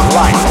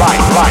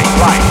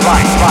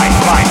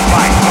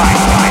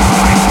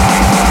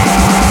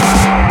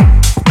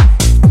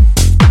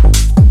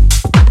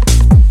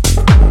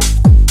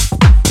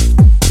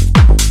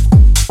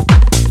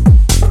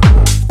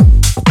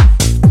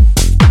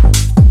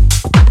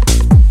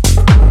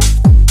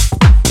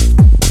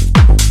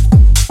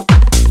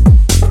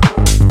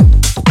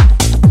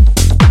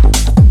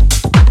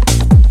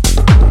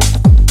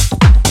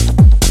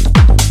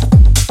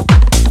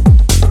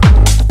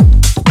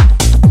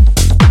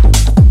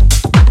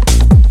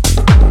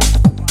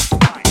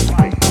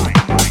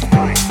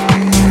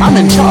 I'm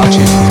in charge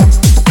here.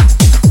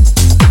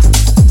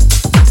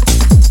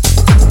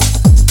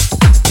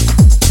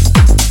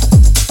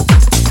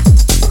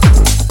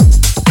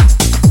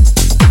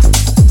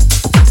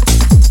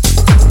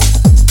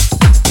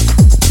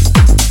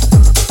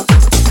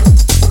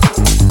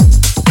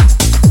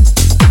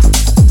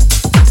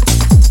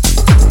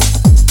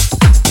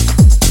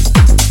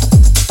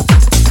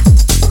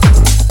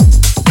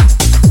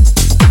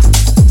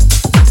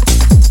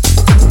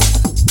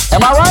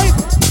 Am I right?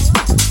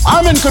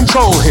 I'm in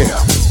control here.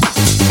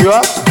 You're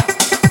up,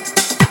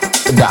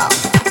 you're down.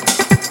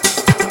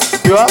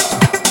 You're up,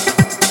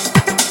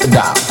 you're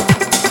down.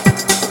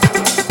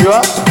 You're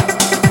up,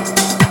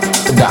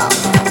 you're down.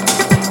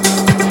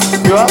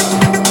 You're up,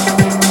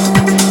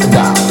 you're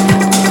down.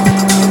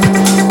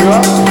 You're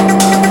up,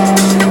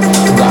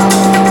 you're down.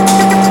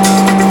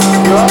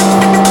 You're up,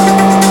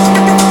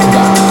 you're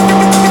down.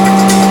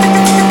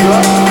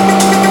 You're up,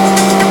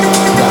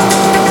 you're down.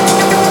 You're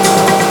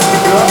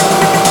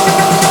up.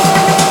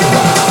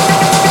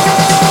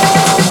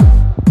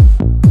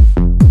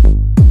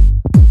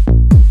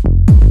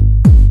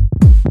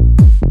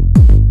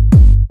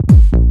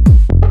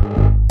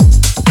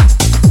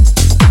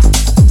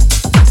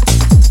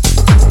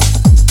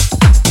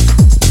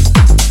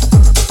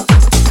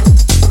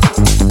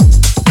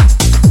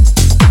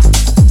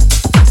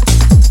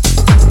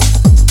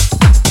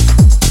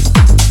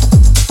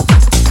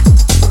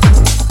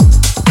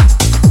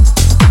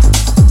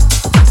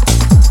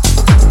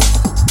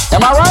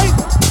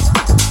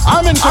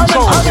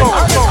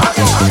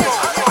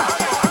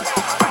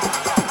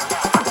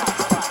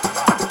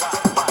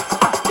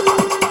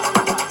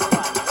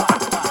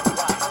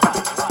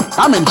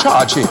 I'm in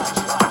charge here.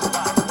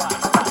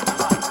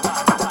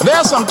 There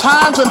are some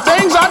times when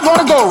things aren't going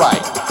to go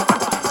right.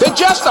 They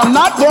just are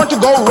not going to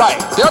go right.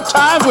 There are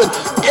times when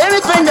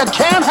anything that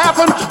can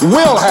happen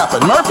will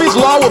happen. Murphy's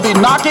Law will be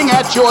knocking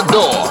at your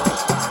door.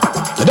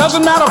 It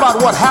doesn't matter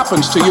about what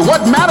happens to you.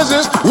 What matters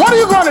is, what are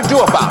you going to do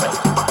about it?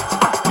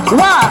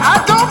 Why?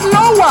 I don't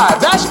know why.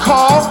 That's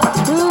called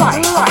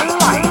life.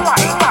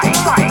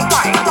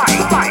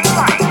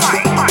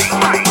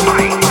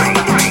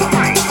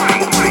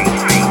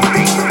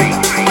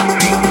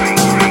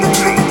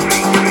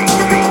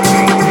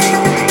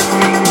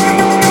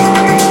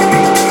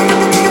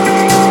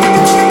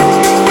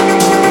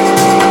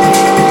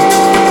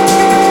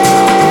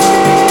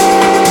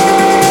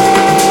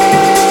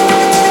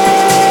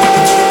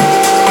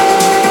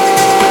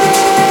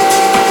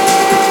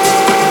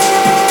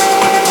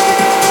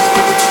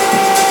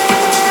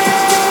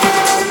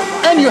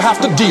 Have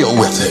to deal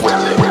with it.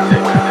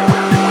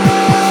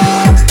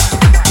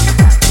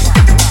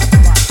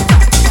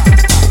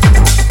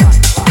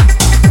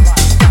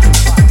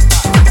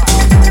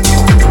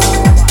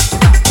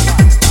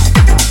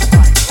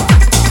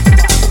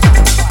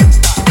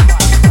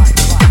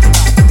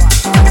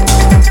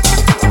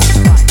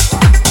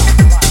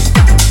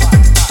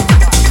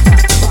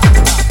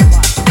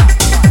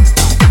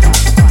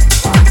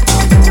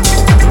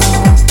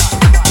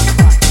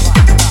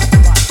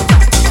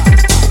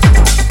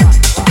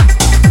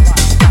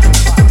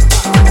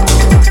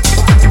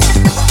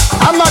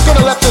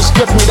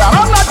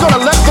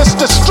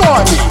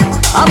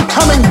 I'm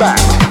coming back.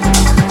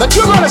 That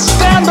you're going to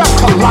stand up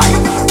to life.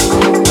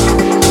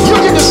 You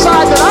can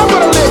decide that I'm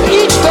going to live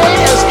each day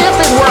as if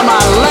it were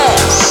my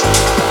last.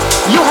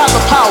 You have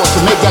the power to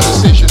make that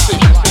decision.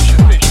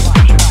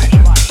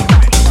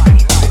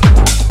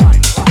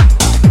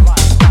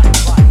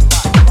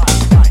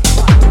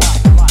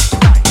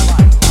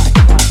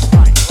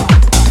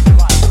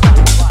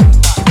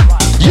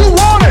 You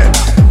want it.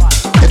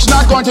 It's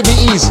not going to be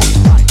easy.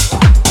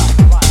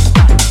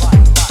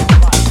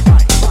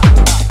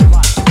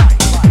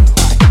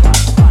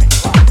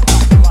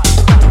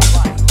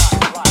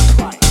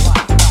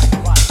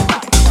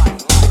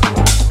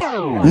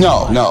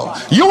 No.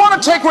 You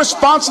want to take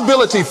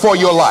responsibility for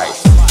your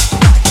life.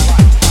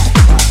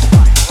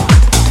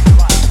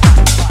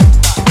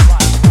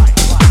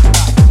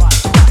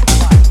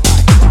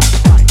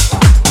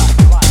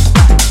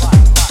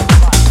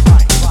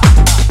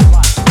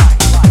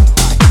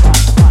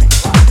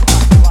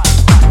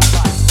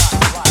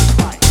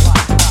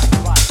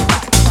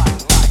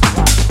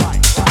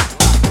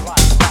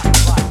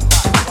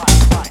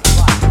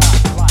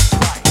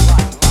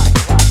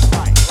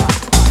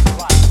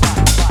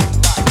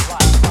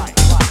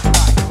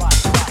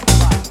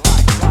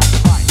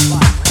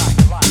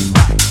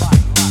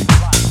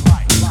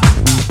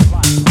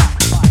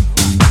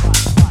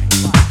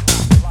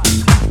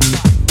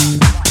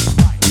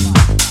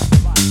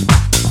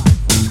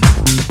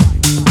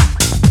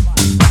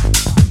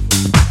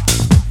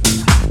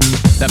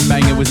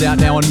 Out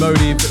now on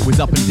Motive. It was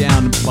Up and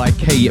Down by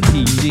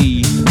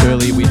KPD.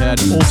 Earlier we heard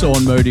also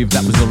on Motive,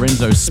 that was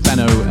Lorenzo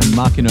Spano and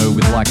Markino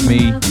with Like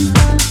Me,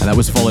 and that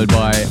was followed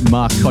by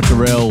Mark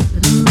Cotterell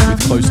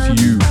with Close to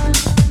You.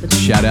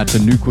 Shout out to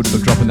Newquid for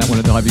dropping that one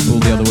at the Ivy Pool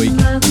the other week.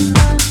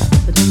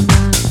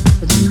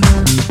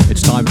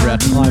 It's time for our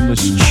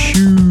timeless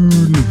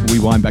tune. We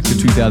wind back to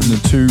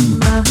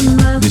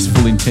 2002. This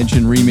Full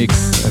Intention remix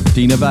of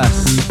Dina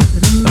Vass,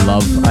 The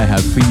Love I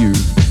Have for You.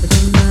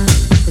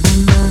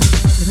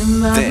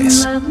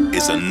 This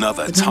is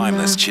another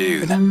timeless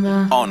tune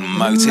on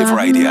Motive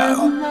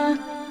Radio.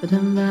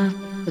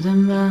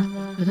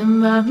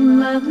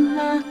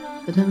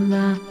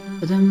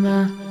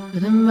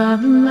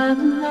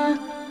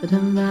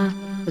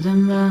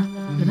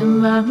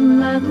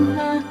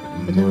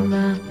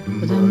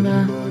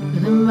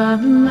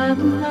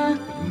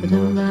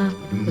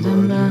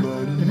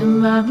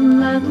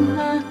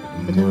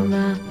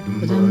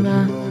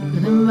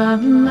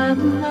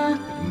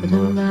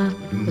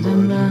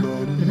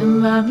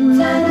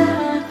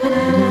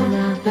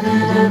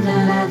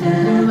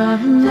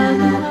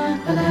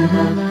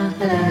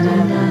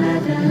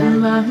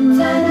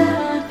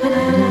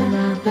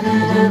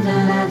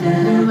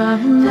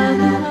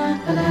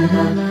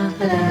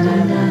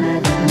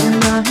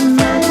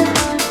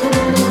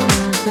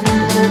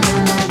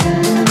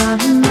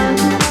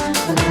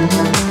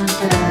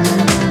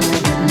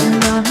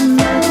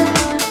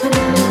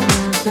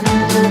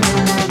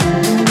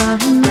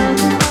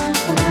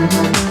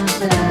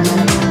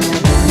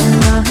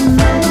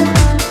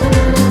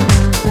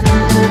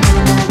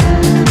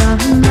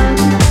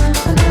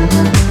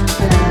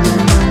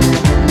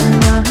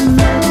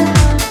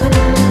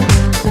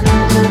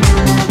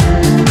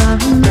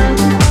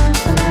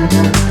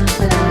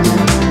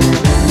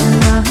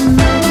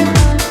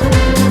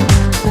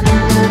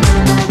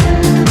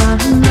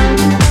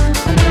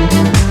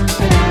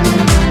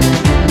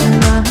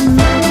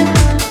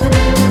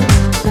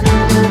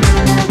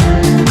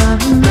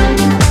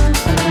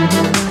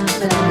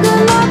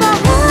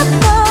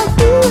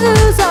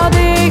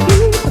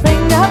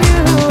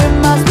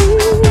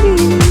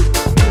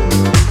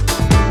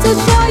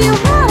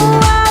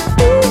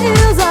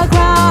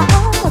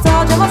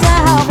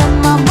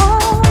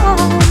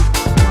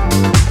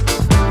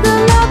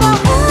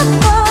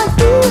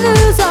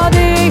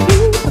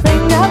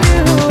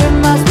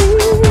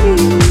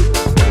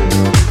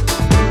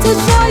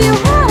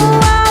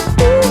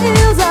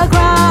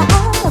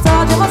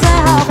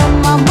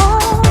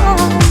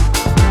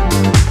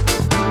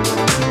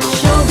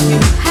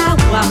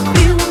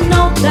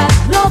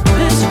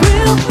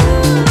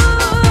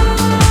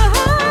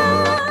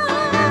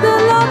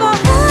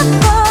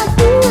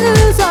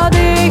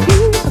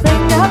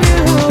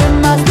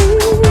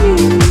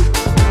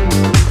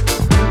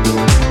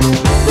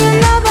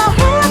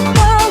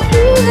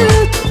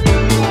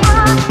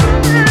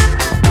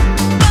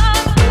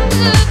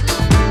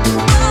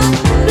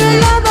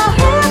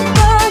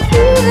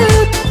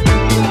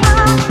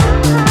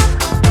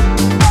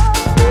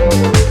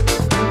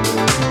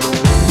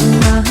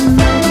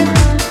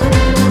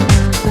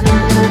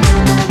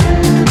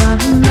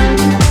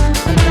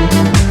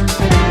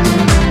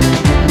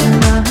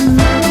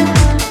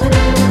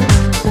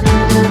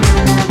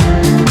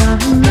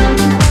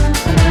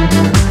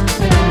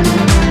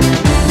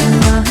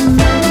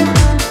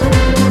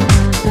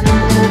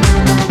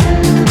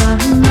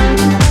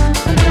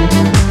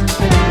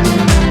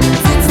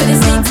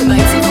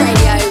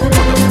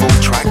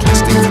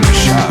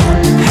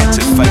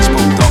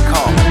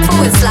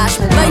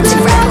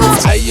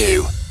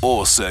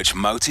 search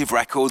Motive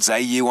Records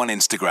AU on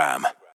Instagram.